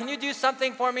boat. Now, can you do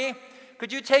something for me?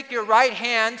 Could you take your right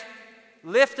hand,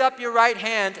 lift up your right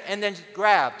hand, and then just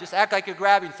grab? Just act like you're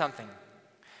grabbing something.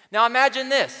 Now, imagine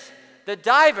this. The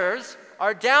divers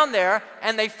are down there,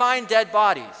 and they find dead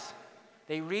bodies.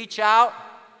 They reach out,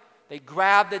 they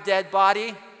grab the dead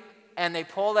body, and they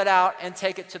pull it out and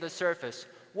take it to the surface.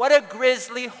 What a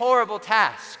grisly, horrible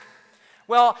task.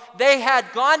 Well, they had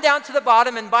gone down to the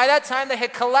bottom, and by that time they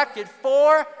had collected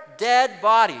 4 dead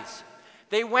bodies.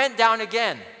 They went down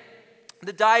again.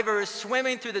 The diver is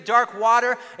swimming through the dark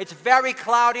water. It's very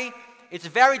cloudy. It's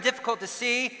very difficult to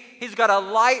see. He's got a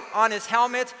light on his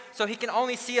helmet, so he can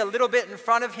only see a little bit in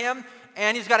front of him,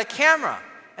 and he's got a camera.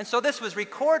 And so this was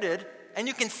recorded, and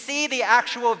you can see the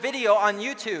actual video on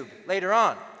YouTube later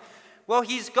on. Well,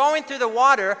 he's going through the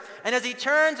water, and as he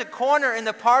turns a corner in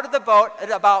the part of the boat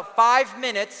at about 5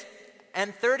 minutes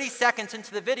and 30 seconds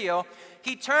into the video,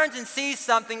 he turns and sees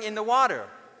something in the water.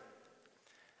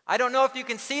 I don't know if you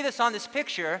can see this on this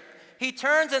picture. He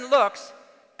turns and looks,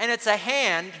 and it's a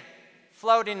hand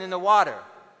floating in the water.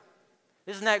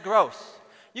 Isn't that gross?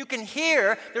 You can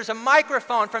hear, there's a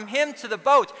microphone from him to the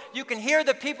boat. You can hear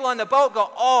the people on the boat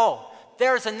go, "Oh,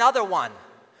 there's another one.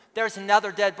 There's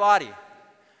another dead body."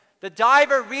 The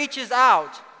diver reaches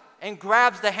out and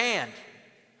grabs the hand.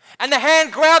 And the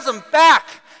hand grabs him back.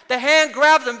 The hand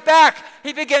grabs him back.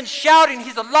 He begins shouting,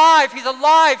 "He's alive, he's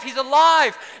alive, he's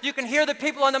alive." You can hear the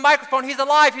people on the microphone, "He's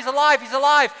alive, he's alive, he's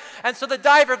alive." And so the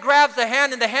diver grabs the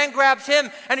hand, and the hand grabs him,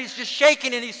 and he's just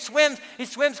shaking, and he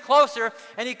swims closer,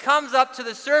 and he comes up to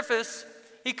the surface.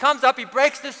 He comes up, he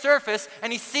breaks the surface,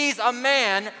 and he sees a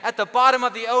man at the bottom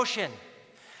of the ocean.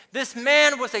 This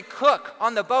man was a cook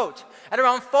on the boat. At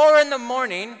around 4 in the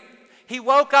morning, he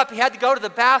woke up, he had to go to the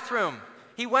bathroom.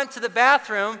 He went to the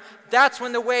bathroom. That's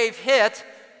when the wave hit.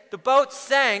 The boat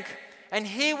sank, and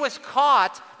he was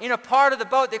caught in a part of the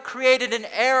boat that created an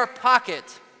air pocket.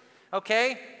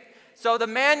 Okay? So the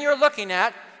man you're looking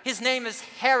at, his name is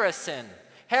Harrison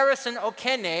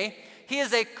Okene. He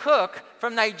is a cook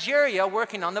from Nigeria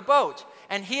working on the boat,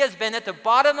 and he has been at the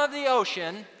bottom of the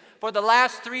ocean for the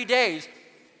last 3 days.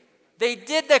 They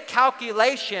did the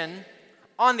calculation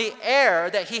on the air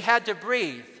that he had to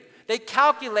breathe. They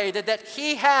calculated that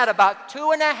he had about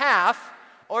 2.5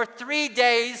 or 3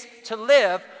 days to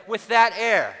live with that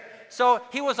air. So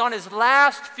he was on his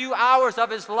last few hours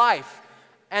of his life,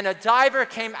 and a diver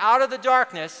came out of the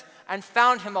darkness and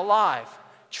found him alive.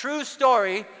 True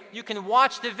story. You can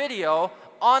watch the video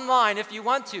online if you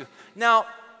want to. Now,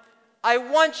 I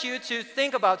want you to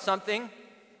think about something.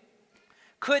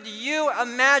 Could you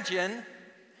imagine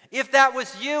if that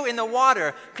was you in the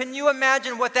water? Can you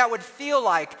imagine what that would feel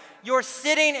like? You're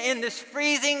sitting in this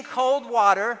freezing cold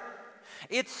water.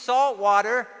 It's salt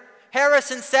water.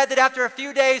 Harrison said that after a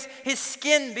few days, his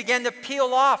skin began to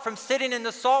peel off from sitting in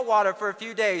the salt water for a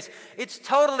few days. It's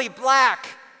totally black.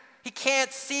 He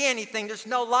can't see anything. There's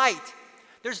no light.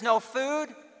 There's no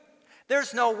food.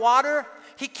 There's no water.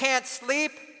 He can't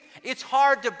sleep. It's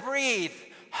hard to breathe.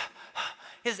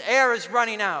 His air is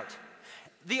running out.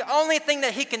 The only thing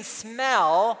that he can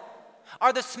smell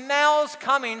are the smells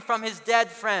coming from his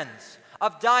dead friends,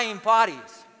 of dying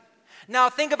bodies.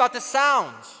 Now think about the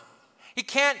sounds. He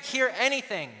can't hear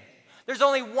anything. There's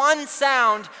only one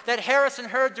sound that Harrison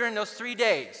heard during those 3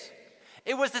 days.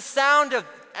 It was the sound of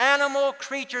animal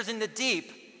creatures in the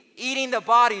deep eating the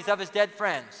bodies of his dead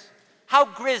friends. How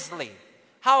grisly,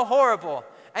 how horrible.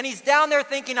 And he's down there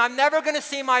thinking, "I'm never going to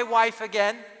see my wife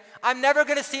again. I'm never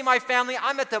going to see my family.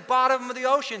 I'm at the bottom of the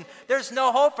ocean. There's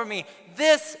no hope for me.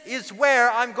 This is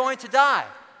where I'm going to die."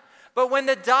 But when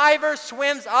the diver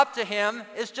swims up to him,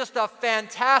 it's just a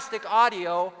fantastic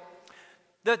audio.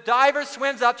 The diver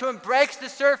swims up to him, breaks the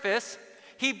surface.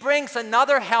 He brings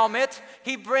another helmet.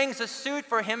 He brings a suit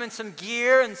for him and some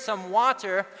gear and some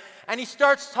water. And he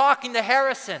starts talking to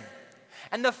Harrison.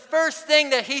 And the first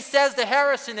thing that he says to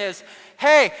Harrison is,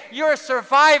 "Hey, you're a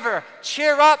survivor.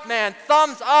 Cheer up, man.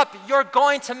 Thumbs up. You're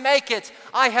going to make it.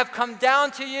 I have come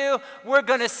down to you. We're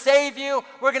going to save you.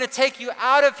 We're going to take you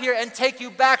out of here and take you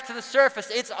back to the surface.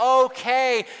 It's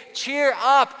okay. Cheer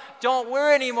up. Don't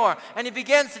worry anymore." And he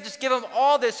begins to just give him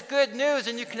all this good news,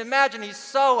 and you can imagine he's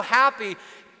so happy.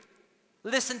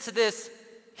 Listen to this.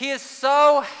 He is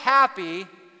so happy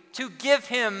to give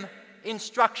him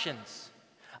instructions.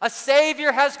 A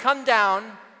Savior has come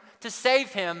down to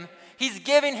save him. He's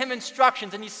giving him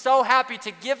instructions, and he's so happy to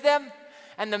give them.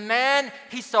 And the man,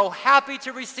 he's so happy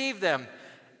to receive them.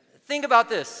 Think about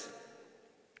this.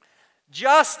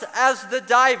 Just as the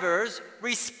divers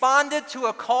responded to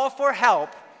a call for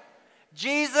help,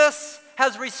 Jesus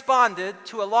has responded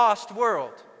to a lost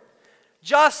world.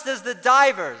 Just as the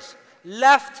divers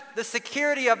left the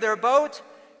security of their boat,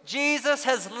 Jesus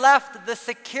has left the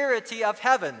security of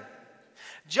heaven.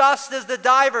 Just as the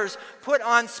divers put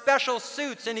on special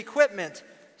suits and equipment,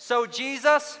 so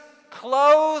Jesus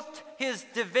clothed his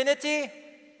divinity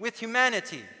with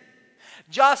humanity.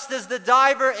 Just as the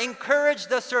diver encouraged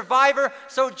the survivor,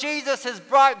 so Jesus has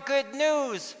brought good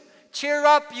news. Cheer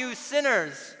up, you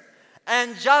sinners.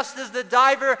 And just as the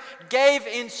diver gave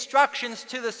instructions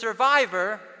to the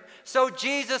survivor, so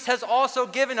Jesus has also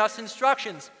given us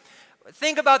instructions.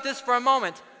 Think about this for a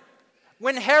moment.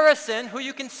 When Harrison, who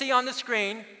you can see on the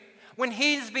screen, when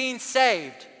he's being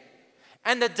saved,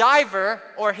 and the diver,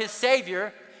 or his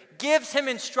savior, gives him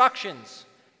instructions,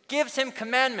 gives him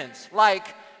commandments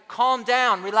like, calm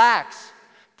down, relax,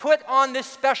 put on this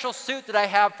special suit that I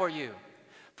have for you,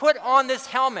 put on this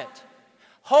helmet,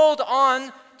 hold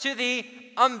on to the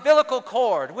umbilical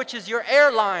cord, which is your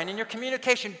airline and your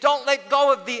communication. Don't let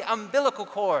go of the umbilical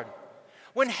cord.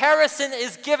 When Harrison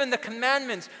is given the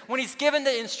commandments, when he's given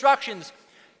the instructions,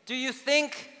 do you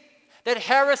think that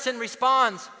Harrison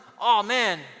responds, oh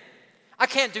man, I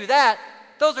can't do that.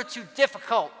 Those are too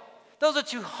difficult. Those are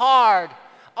too hard.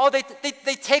 Oh, they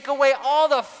take away all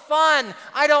the fun.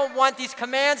 I don't want these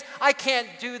commands. I can't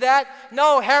do that.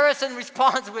 No, Harrison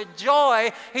responds with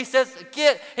joy. He says,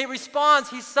 he responds,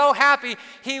 he's so happy.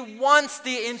 He wants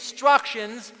the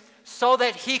instructions so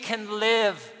that he can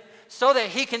live, so that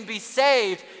he can be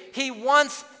saved. He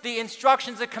wants the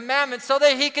instructions, the commandments, so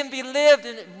that he can be lived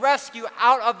and rescued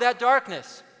out of that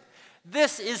darkness.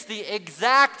 This is the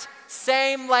exact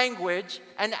same language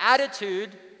and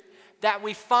attitude that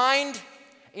we find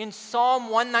in Psalm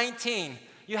 119.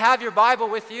 You have your Bible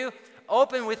with you.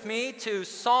 Open with me to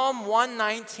Psalm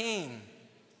 119.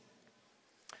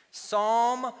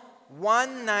 Psalm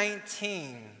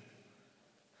 119.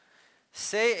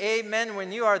 Say amen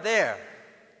when you are there.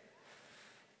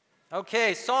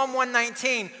 Okay, Psalm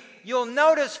 119. You'll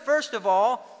notice, first of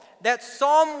all, that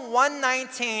Psalm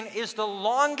 119 is the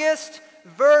longest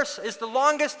verse, is the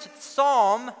longest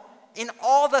psalm in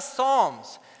all the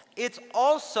Psalms. It's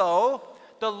also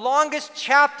the longest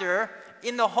chapter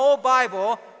in the whole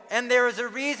Bible, and there is a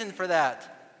reason for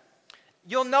that.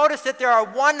 You'll notice that there are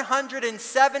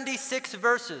 176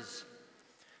 verses.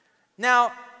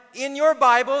 Now, in your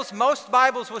Bibles, most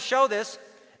Bibles will show this,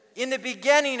 in the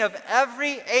beginning of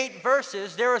every 8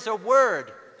 verses, there is a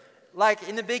word. Like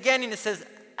in the beginning it says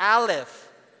Aleph,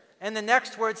 and the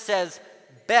next word says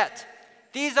Bet.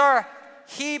 These are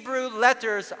Hebrew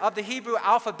letters of the Hebrew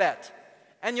alphabet.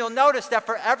 And you'll notice that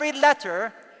for every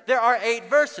letter, there are 8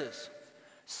 verses.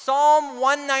 Psalm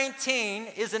 119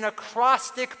 is an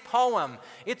acrostic poem.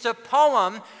 It's a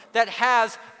poem that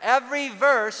has every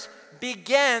verse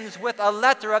begins with a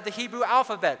letter of the Hebrew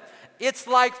alphabet. It's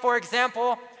like, for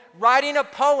example, writing a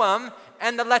poem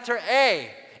and the letter A.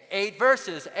 8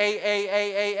 verses,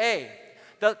 A.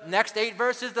 The next 8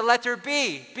 verses, the letter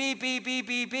B,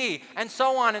 B, and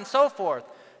so on and so forth.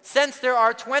 Since there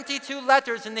are 22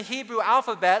 letters in the Hebrew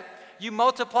alphabet, you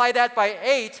multiply that by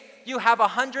 8, you have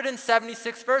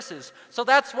 176 verses. So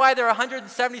that's why there are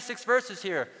 176 verses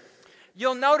here.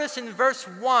 You'll notice in verse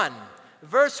 1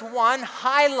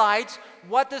 highlights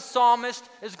what the psalmist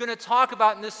is going to talk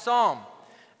about in this psalm.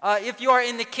 If you are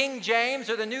in the King James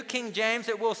or the New King James,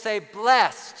 it will say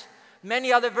blessed.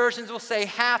 Many other versions will say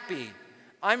happy.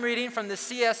 I'm reading from the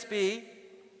CSB.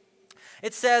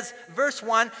 It says, verse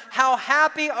 1, how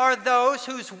happy are those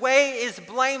whose way is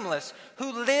blameless,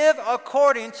 who live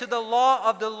according to the law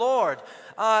of the Lord.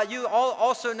 You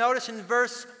also notice in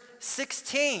verse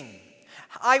 16,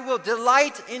 I will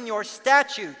delight in your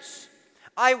statutes.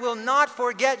 I will not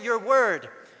forget your word.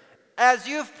 As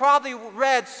you've probably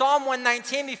read Psalm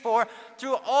 119 before,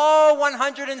 through all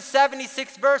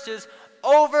 176 verses,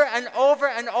 over and over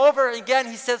and over again,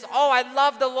 he says, oh, I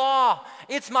love the law.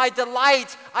 It's my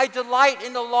delight. I delight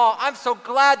in the law. I'm so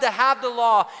glad to have the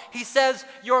law. He says,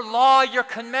 your law, your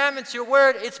commandments, your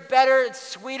word, it's better, it's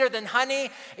sweeter than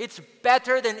honey. It's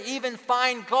better than even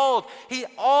fine gold.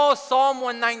 All Psalm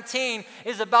 119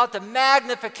 is about the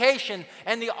magnification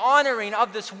and the honoring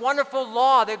of this wonderful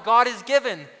law that God has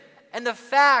given. And the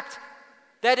fact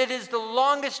that it is the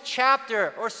longest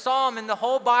chapter or psalm in the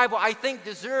whole Bible, I think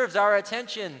deserves our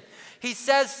attention. He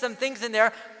says some things in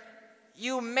there.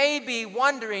 You may be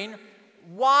wondering,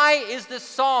 why is the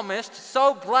psalmist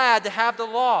so glad to have the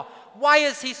law? Why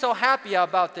is he so happy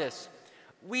about this?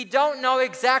 We don't know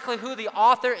exactly who the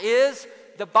author is.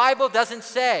 The Bible doesn't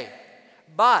say.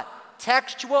 But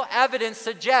textual evidence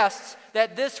suggests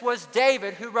that this was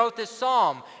David who wrote this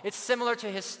psalm. It's similar to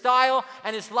his style,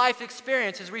 and his life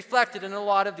experience is reflected in a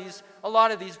lot of these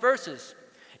verses.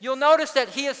 You'll notice that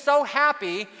he is so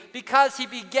happy because he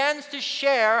begins to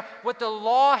share what the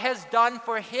law has done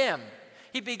for him.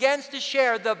 He begins to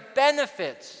share the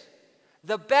benefits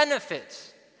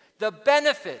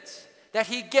that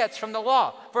he gets from the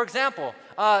law. For example,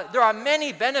 there are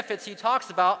many benefits he talks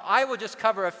about. I will just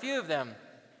cover a few of them.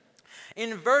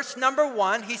 In verse number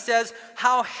 1, he says,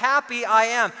 how happy I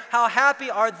am. How happy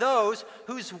are those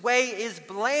whose way is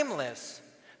blameless,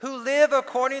 who live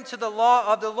according to the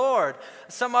law of the Lord.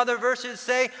 Some other verses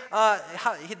say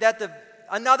that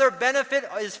another benefit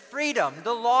is freedom.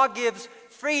 The law gives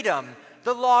freedom.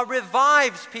 The law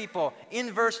revives people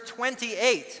in verse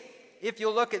 28. If you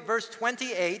look at verse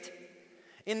 28,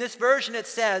 in this version it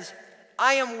says,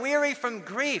 I am weary from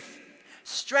grief.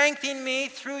 Strengthen me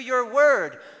through your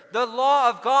word. The law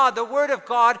of God, the word of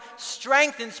God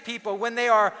strengthens people when they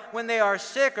are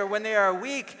sick or when they are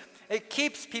weak. It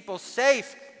keeps people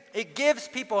safe. It gives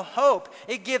people hope.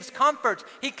 It gives comfort.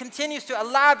 He continues to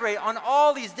elaborate on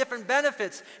all these different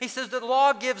benefits. He says the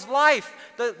law gives life.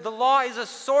 The law is a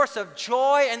source of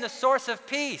joy and the source of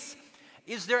peace.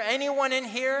 Is there anyone in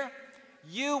here?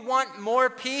 You want more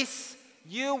peace?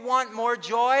 You want more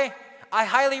joy? I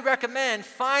highly recommend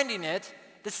finding it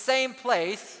the same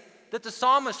place that the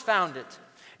psalmist found it.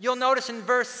 You'll notice in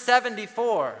verse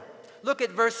 74. Look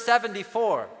at verse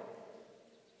 74.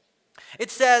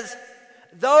 It says,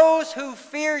 those who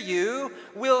fear you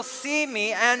will see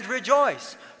me and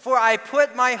rejoice, for I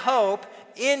put my hope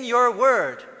in your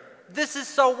word. This is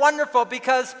so wonderful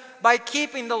because by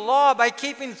keeping the law, by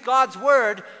keeping God's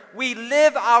word, we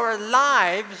live our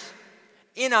lives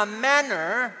in a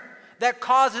manner that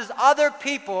causes other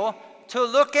people to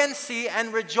look and see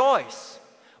and rejoice.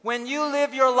 When you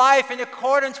live your life in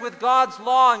accordance with God's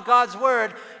law and God's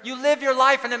word, you live your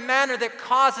life in a manner that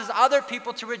causes other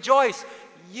people to rejoice.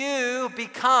 You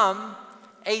become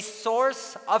a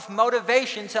source of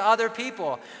motivation to other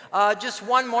people. Just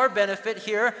one more benefit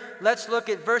here. Let's look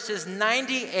at verses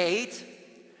 98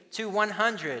 to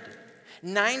 100.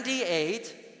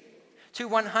 98 to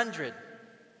 100.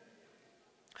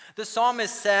 The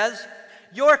psalmist says,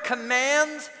 your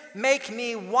commands make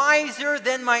me wiser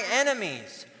than my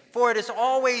enemies, for it is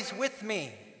always with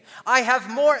me. I have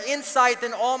more insight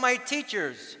than all my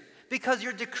teachers, because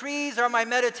your decrees are my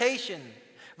meditation.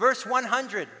 Verse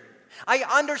 100, I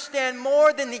understand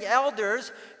more than the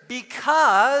elders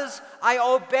because I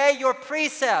obey your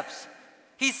precepts.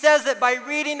 He says that by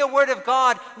reading the Word of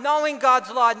God, knowing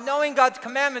God's law, knowing God's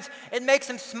commandments, it makes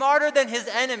him smarter than his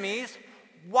enemies,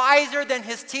 wiser than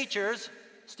his teachers.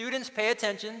 Students, pay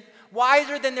attention.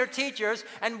 Wiser than their teachers,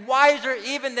 and wiser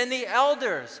even than the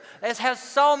elders. There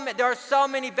are so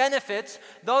many benefits.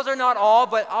 Those are not all,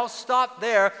 but I'll stop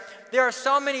there. There are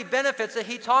so many benefits that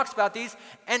he talks about these.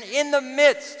 And in the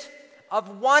midst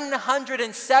of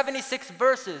 176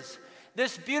 verses,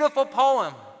 this beautiful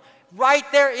poem, right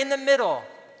there in the middle,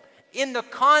 in the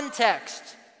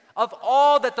context of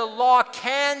all that the law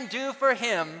can do for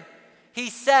him, he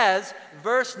says,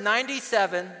 verse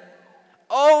 97,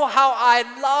 oh, how I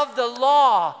love the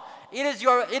law.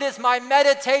 It is my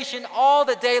meditation all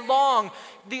the day long.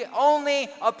 The only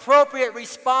appropriate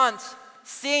response,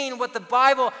 seeing what the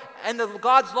Bible and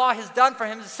God's law has done for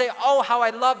him, is to say, oh, how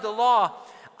I love the law.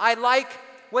 I like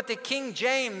what the King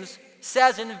James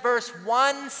says in verse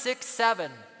 167.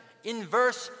 In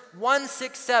verse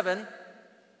 167,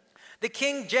 the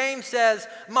King James says,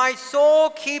 my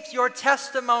soul keeps your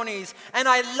testimonies, and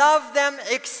I love them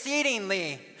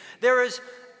exceedingly.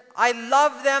 I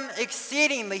love them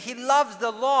exceedingly. He loves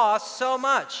the law so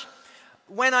much.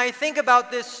 When I think about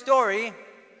this story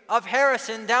of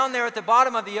Harrison down there at the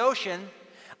bottom of the ocean,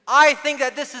 I think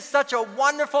that this is such a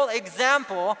wonderful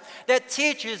example that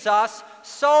teaches us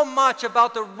so much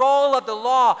about the role of the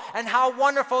law and how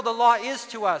wonderful the law is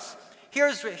to us.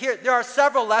 There are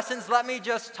several lessons. Let me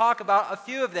just talk about a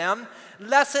few of them.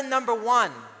 Lesson number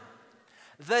 1.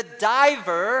 The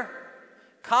diver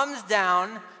comes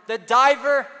down. The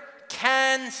diver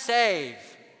can save.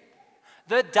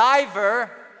 The diver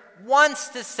wants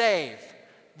to save.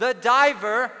 The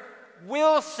diver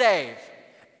will save.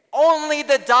 Only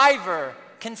the diver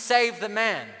can save the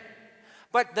man.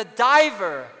 But the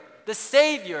diver, the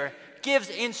Savior, gives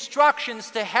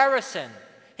instructions to Harrison.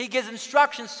 He gives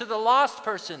instructions to the lost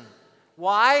person.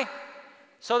 Why?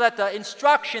 So that the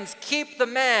instructions keep the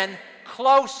man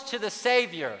close to the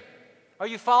Savior. Are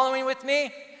you following with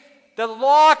me? The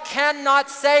law cannot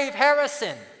save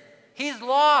Harrison. He's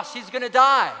lost. He's going to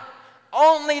die.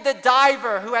 Only the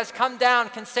diver who has come down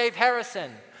can save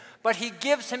Harrison. But he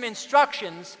gives him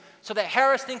instructions so that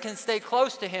Harrison can stay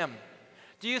close to him.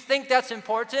 Do you think that's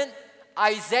important?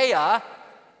 Isaiah,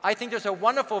 I think there's a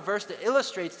wonderful verse that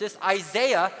illustrates this.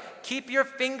 Isaiah, keep your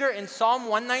finger in Psalm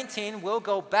 119. We'll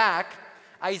go back.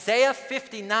 Isaiah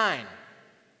 59.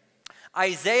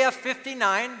 Isaiah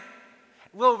 59.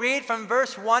 We'll read from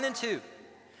verse 1 and 2.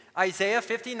 Isaiah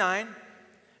 59,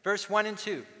 verse 1 and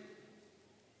 2.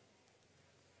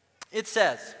 It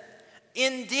says,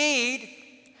 indeed,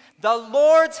 the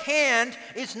Lord's hand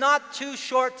is not too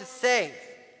short to save.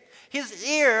 His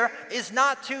ear is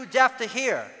not too deaf to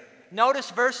hear.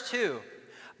 Notice verse 2.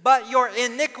 But your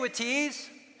iniquities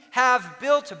have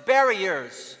built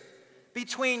barriers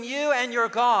between you and your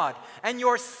God, and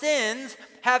your sins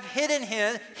have hidden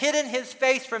his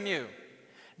face from you.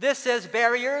 This says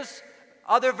barriers.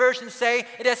 Other versions say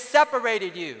it has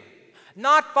separated you.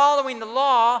 Not following the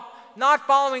law, not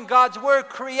following God's word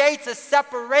creates a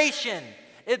separation.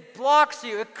 It blocks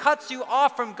you. It cuts you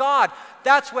off from God.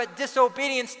 That's what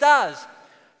disobedience does.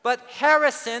 But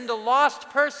Harrison, the lost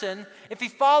person, if he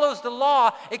follows the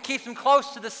law, it keeps him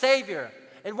close to the Savior.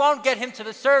 It won't get him to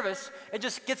the service. It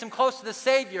just gets him close to the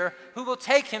Savior who will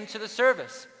take him to the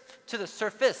service, to the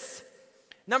surface.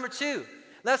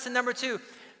 Lesson number two,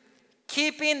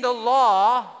 keeping the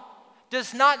law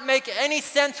does not make any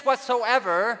sense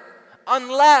whatsoever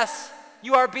unless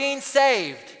you are being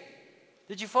saved.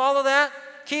 Did you follow that?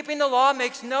 Keeping the law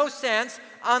makes no sense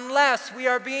unless we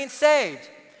are being saved.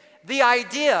 The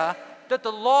idea that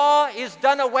the law is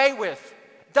done away with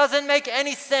doesn't make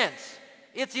any sense.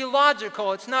 It's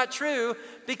illogical. It's not true,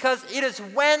 because it is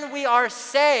when we are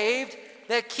saved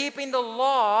that keeping the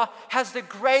law has the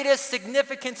greatest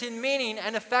significance and meaning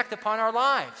and effect upon our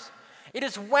lives. It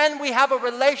is when we have a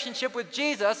relationship with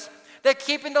Jesus that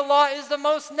keeping the law is the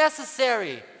most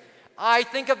necessary. I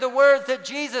think of the words that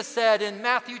Jesus said in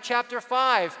Matthew chapter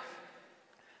 5.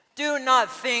 Do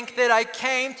not think that I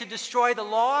came to destroy the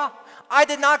law. I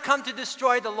did not come to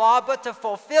destroy the law, but to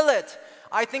fulfill it.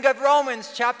 I think of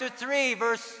Romans chapter 3,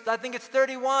 verse, I think it's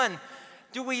 31.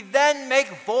 Do we then make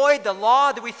void the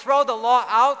law? Do we throw the law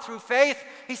out through faith?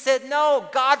 He said, no,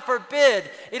 God forbid.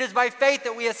 It is by faith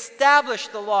that we establish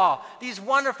the law, these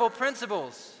wonderful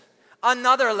principles.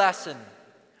 Another lesson.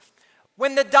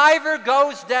 When the diver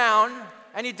goes down,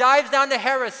 and he dives down to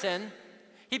Harrison,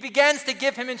 he begins to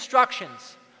give him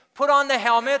instructions. Put on the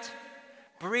helmet,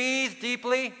 breathe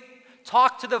deeply,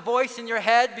 talk to the voice in your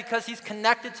head because he's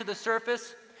connected to the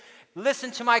surface.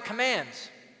 Listen to my commands.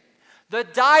 The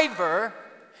diver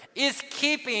is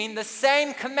keeping the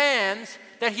same commands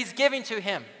that he's giving to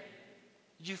him.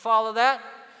 Did you follow that?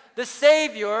 The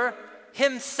Savior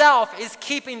himself is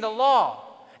keeping the law,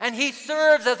 and he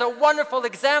serves as a wonderful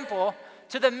example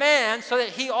to the man so that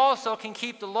he also can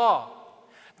keep the law.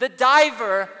 The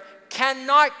diver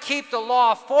cannot keep the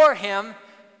law for him.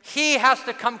 He has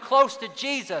to come close to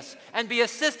Jesus and be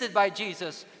assisted by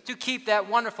Jesus to keep that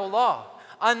wonderful law.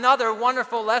 Another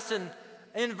wonderful lesson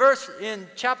in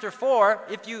chapter 4,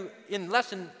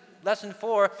 lesson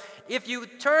 4, if you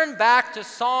turn back to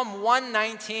Psalm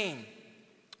 119,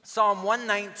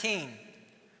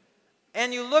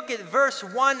 and you look at verse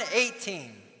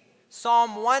 118,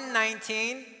 Psalm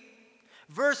 119,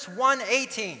 verse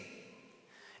 118,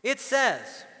 it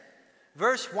says,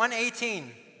 verse 118,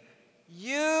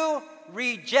 you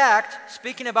reject,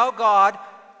 speaking about God,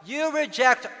 you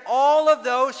reject all of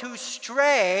those who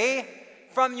stray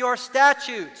from your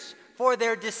statutes, for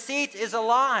their deceit is a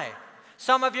lie.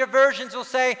 Some of your versions will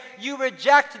say, you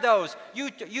reject those.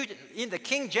 In the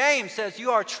King James says,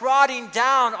 you are trotting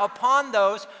down upon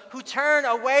those who turn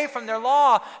away from their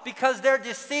law because their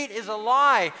deceit is a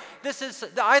lie.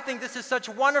 I think this is such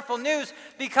wonderful news,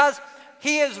 because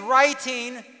he is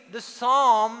writing the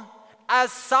psalm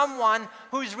as someone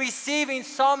who's receiving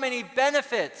so many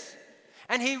benefits.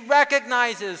 And he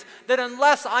recognizes that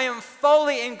unless I am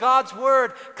fully in God's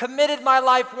word, committed my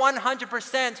life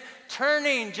 100%,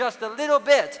 turning just a little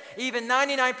bit, even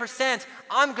 99%,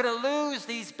 I'm going to lose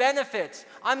these benefits.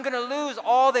 I'm going to lose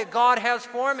all that God has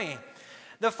for me.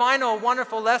 The final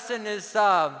wonderful lesson is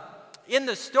in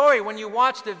the story. When you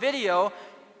watch the video,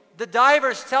 the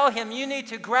divers tell him, you need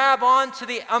to grab onto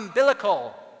the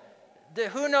umbilical.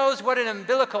 Who knows what an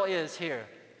umbilical is here?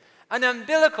 An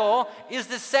umbilical is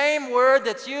the same word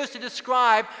that's used to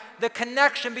describe the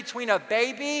connection between a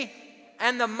baby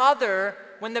and the mother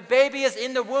when the baby is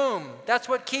in the womb. That's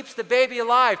what keeps the baby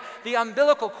alive, the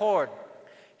umbilical cord.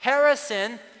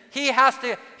 Harrison, he has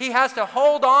to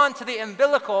hold on to the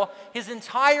umbilical his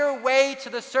entire way to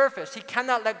the surface. He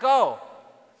cannot let go.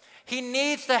 He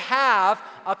needs to have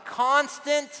a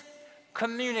constant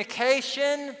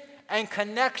communication and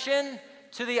connection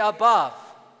to the above.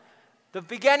 The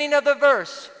beginning of the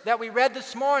verse that we read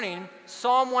this morning,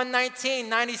 Psalm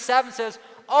 119:97 says,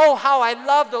 oh, how I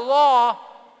love the law.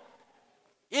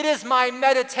 It is my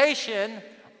meditation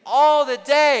all the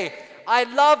day. I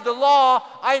love the law.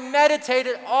 I meditate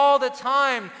it all the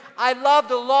time. I love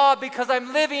the law because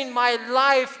I'm living my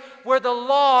life where the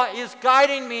law is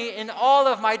guiding me in all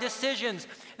of my decisions.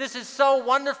 This is so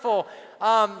wonderful.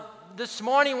 This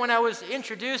morning when I was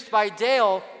introduced by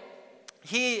Dale,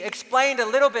 he explained a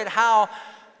little bit how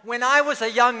when I was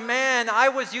a young man, I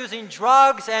was using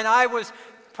drugs and I was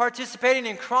participating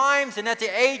in crimes, and at the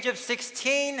age of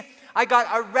 16, I got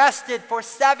arrested for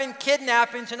 7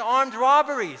 kidnappings and armed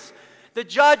robberies. The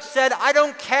judge said, I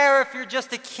don't care if you're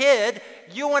just a kid.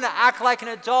 You want to act like an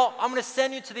adult. I'm going to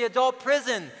send you to the adult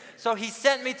prison. So he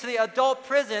sent me to the adult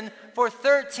prison for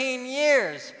 13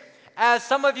 years. As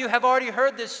some of you have already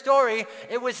heard this story,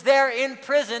 it was there in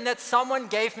prison that someone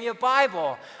gave me a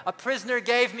Bible. A prisoner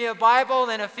gave me a Bible,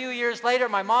 and a few years later,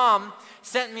 my mom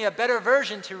sent me a better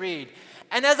version to read.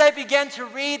 And as I began to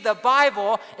read the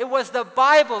Bible, it was the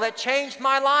Bible that changed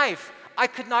my life. I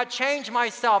could not change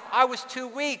myself. I was too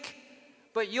weak.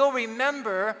 But you'll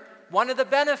remember one of the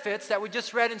benefits that we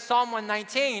just read in Psalm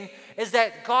 119 is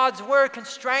that God's word can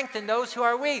strengthen those who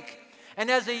are weak. And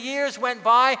as the years went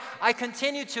by, I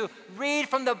continued to read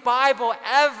from the Bible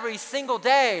every single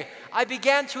day. I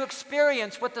began to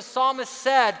experience what the psalmist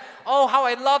said. Oh, how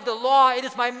I love the law. It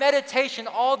is my meditation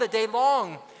all the day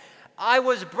long. I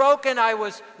was broken. I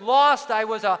was lost. I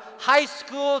was a high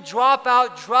school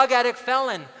dropout, drug addict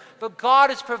felon. But God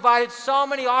has provided so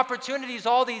many opportunities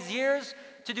all these years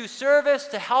to do service,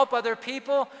 to help other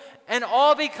people, and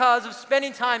all because of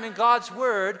spending time in God's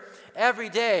Word every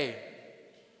day.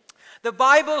 The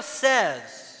Bible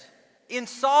says in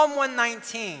Psalm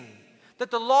 119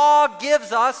 that the law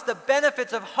gives us the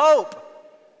benefits of hope.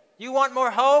 You want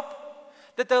more hope?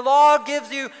 That the law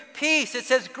gives you peace. It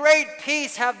says, great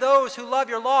peace have those who love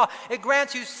your law. It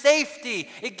grants you safety.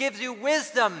 It gives you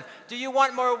wisdom. Do you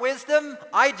want more wisdom?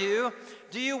 I do.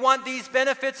 Do you want these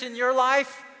benefits in your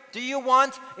life? Do you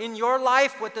want in your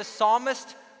life what the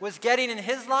psalmist was getting in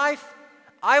his life?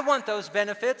 I want those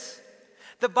benefits.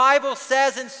 The Bible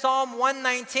says in Psalm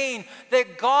 119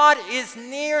 that God is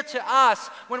near to us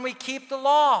when we keep the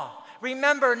law.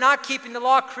 Remember, not keeping the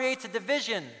law creates a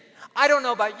division. I don't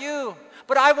know about you,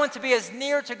 but I want to be as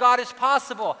near to God as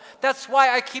possible. That's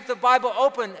why I keep the Bible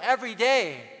open every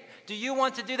day. Do you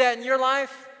want to do that in your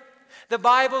life? The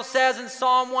Bible says in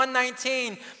Psalm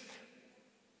 119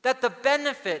 that the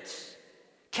benefits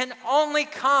can only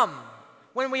come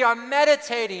when we are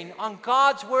meditating on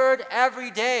God's word every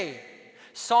day.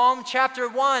 Psalm chapter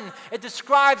 1, it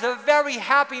describes a very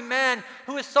happy man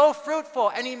who is so fruitful,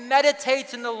 and he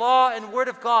meditates in the law and word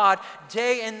of God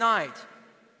day and night.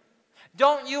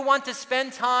 Don't you want to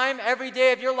spend time every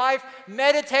day of your life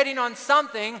meditating on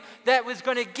something that was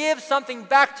going to give something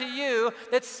back to you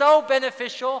that's so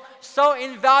beneficial, so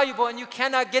invaluable, and you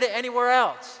cannot get it anywhere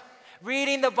else?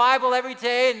 Reading the Bible every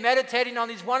day and meditating on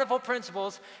these wonderful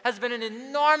principles has been an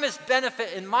enormous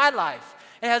benefit in my life.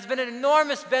 It has been an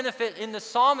enormous benefit in the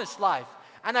psalmist's life.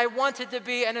 And I want it to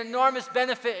be an enormous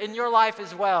benefit in your life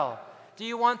as well. Do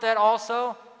you want that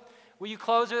also? Will you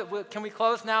close it? Can we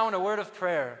close now in a word of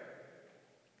prayer?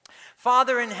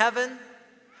 Father in heaven,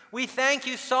 we thank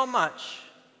you so much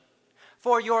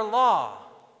for your law,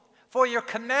 for your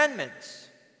commandments.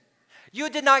 You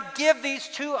did not give these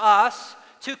to us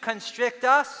to constrict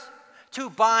us, to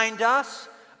bind us,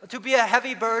 to be a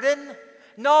heavy burden.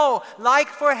 No, like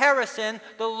for Harrison,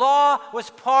 the law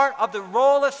was part of the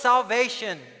role of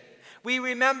salvation. We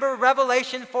remember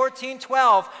Revelation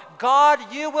 14:12. God,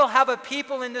 you will have a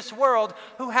people in this world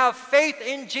who have faith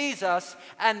in Jesus,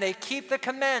 and they keep the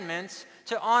commandments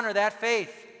to honor that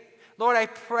faith. Lord, I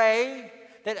pray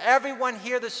that everyone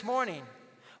here this morning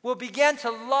will begin to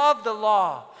love the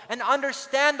law and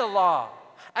understand the law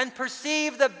and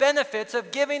perceive the benefits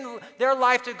of giving their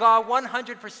life to God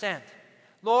 100%.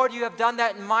 Lord, you have done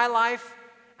that in my life,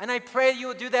 and I pray you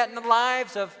will do that in the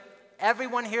lives of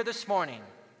everyone here this morning.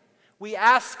 We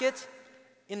ask it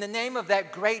in the name of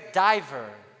that great diver,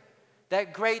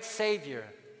 that great Savior,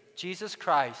 Jesus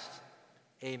Christ.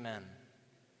 Amen.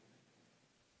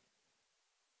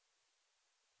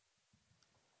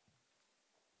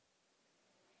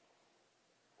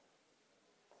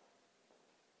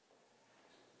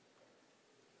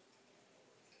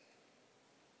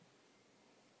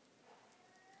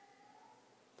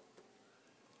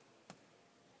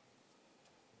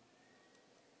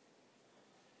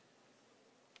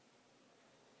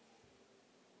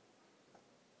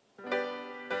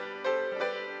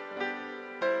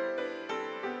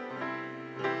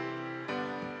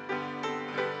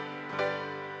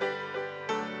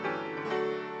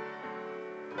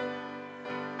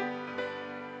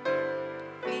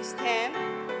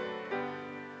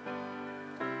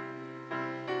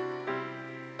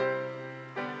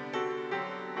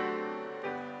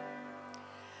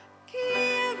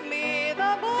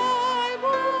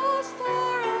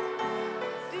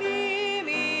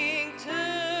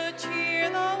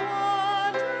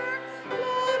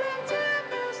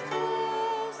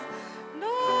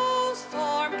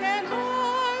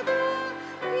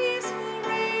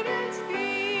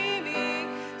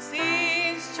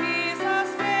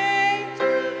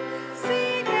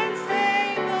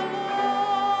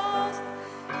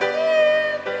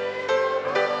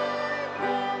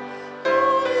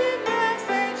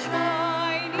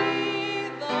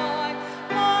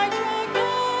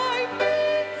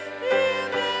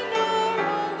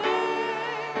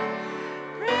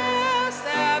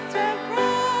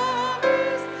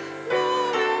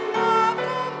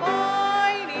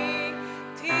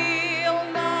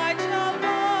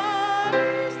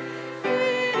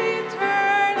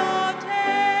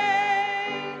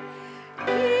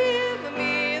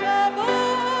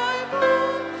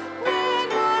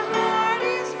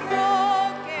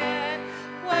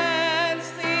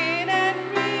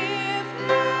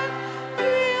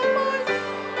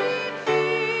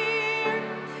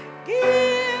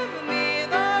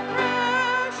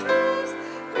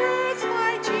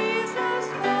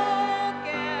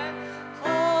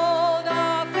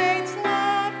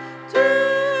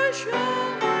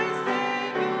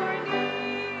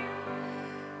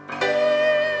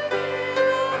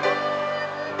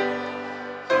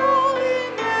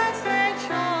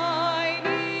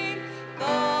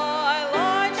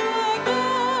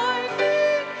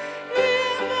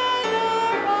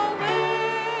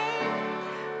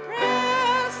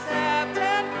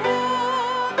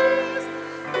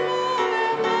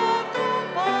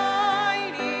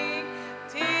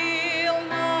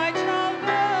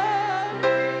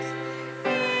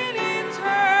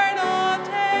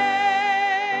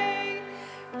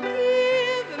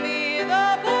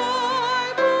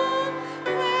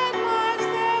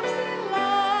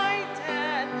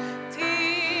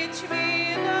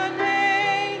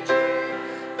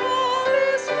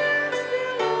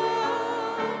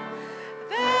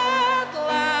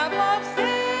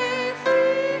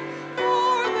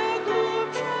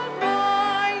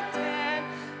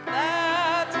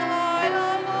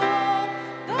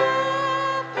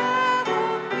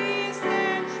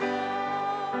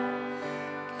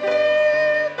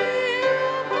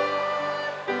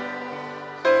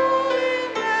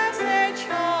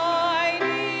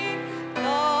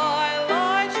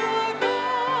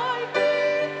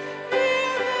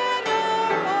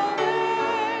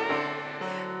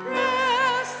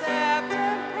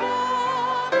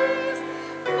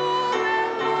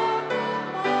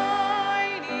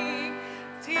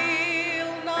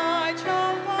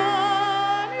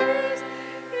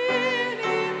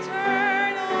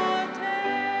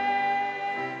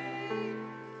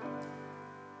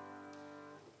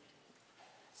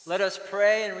 Let us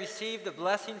pray and receive the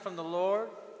blessing from the Lord.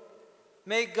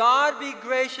 May God be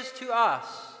gracious to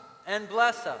us and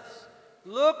bless us.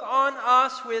 Look on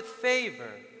us with favor,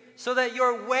 so that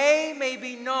your way may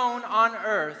be known on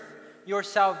earth, your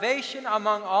salvation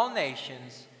among all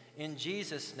nations. In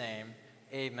Jesus' name,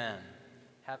 amen.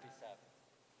 Happy Sabbath.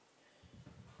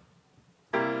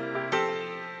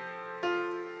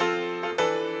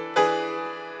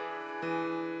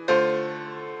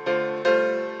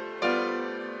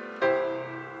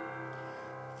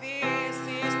 This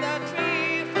is the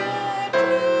tree for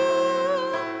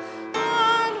truth,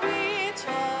 on which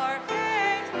our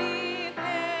faith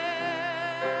depends,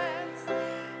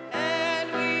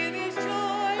 and with its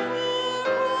joyful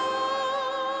cry,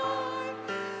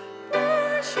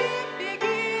 worship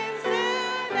begins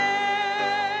and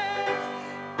ends.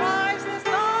 Christ has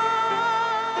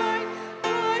died,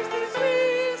 Christ is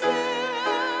risen,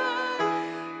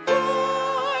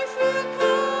 Christ will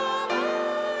come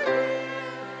again.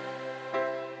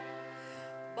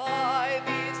 By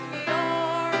this we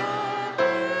are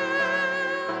aware,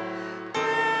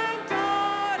 when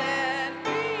taught and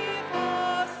free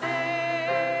for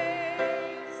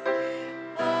saints,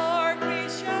 our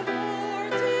Christian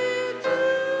fortitude,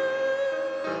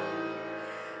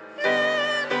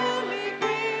 and only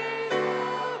grace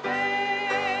avails.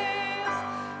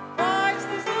 Christ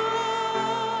is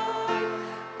died,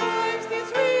 Christ is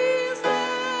risen,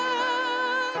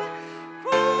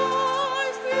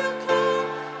 Christ will come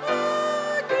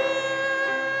again.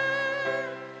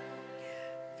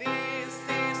 This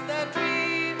is the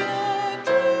tree for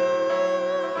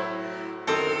truth,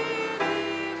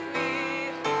 if we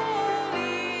hold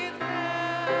it fast.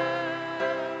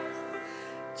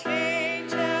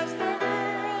 Changes the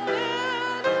world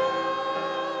and us,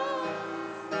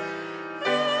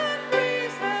 and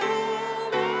brings it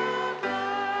home at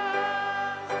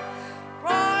last.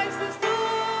 Christ is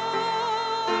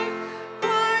died,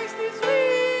 Christ is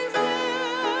risen,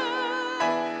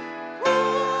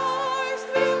 Christ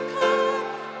will come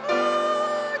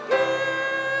again.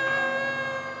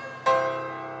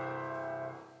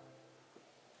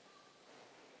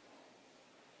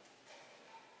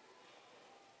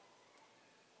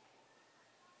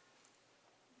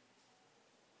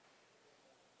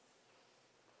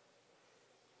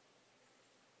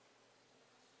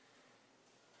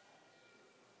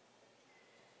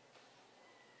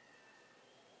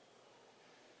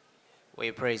 We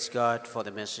praise God for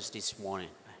the message this morning.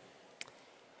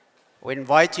 We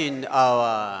invite in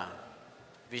our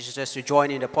visitors to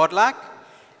join in the potluck.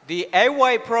 The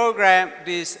AY program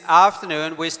this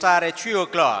afternoon will start at 2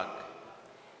 o'clock,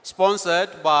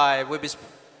 sponsored by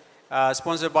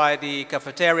the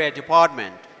cafeteria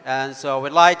department. And so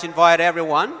we'd like to invite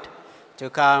everyone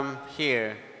to come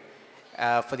here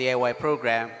for the AY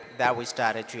program that will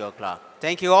start at 2 o'clock.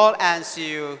 Thank you all and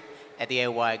see you at the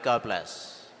AY. God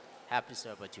bless. Happy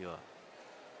Sabbath to you all.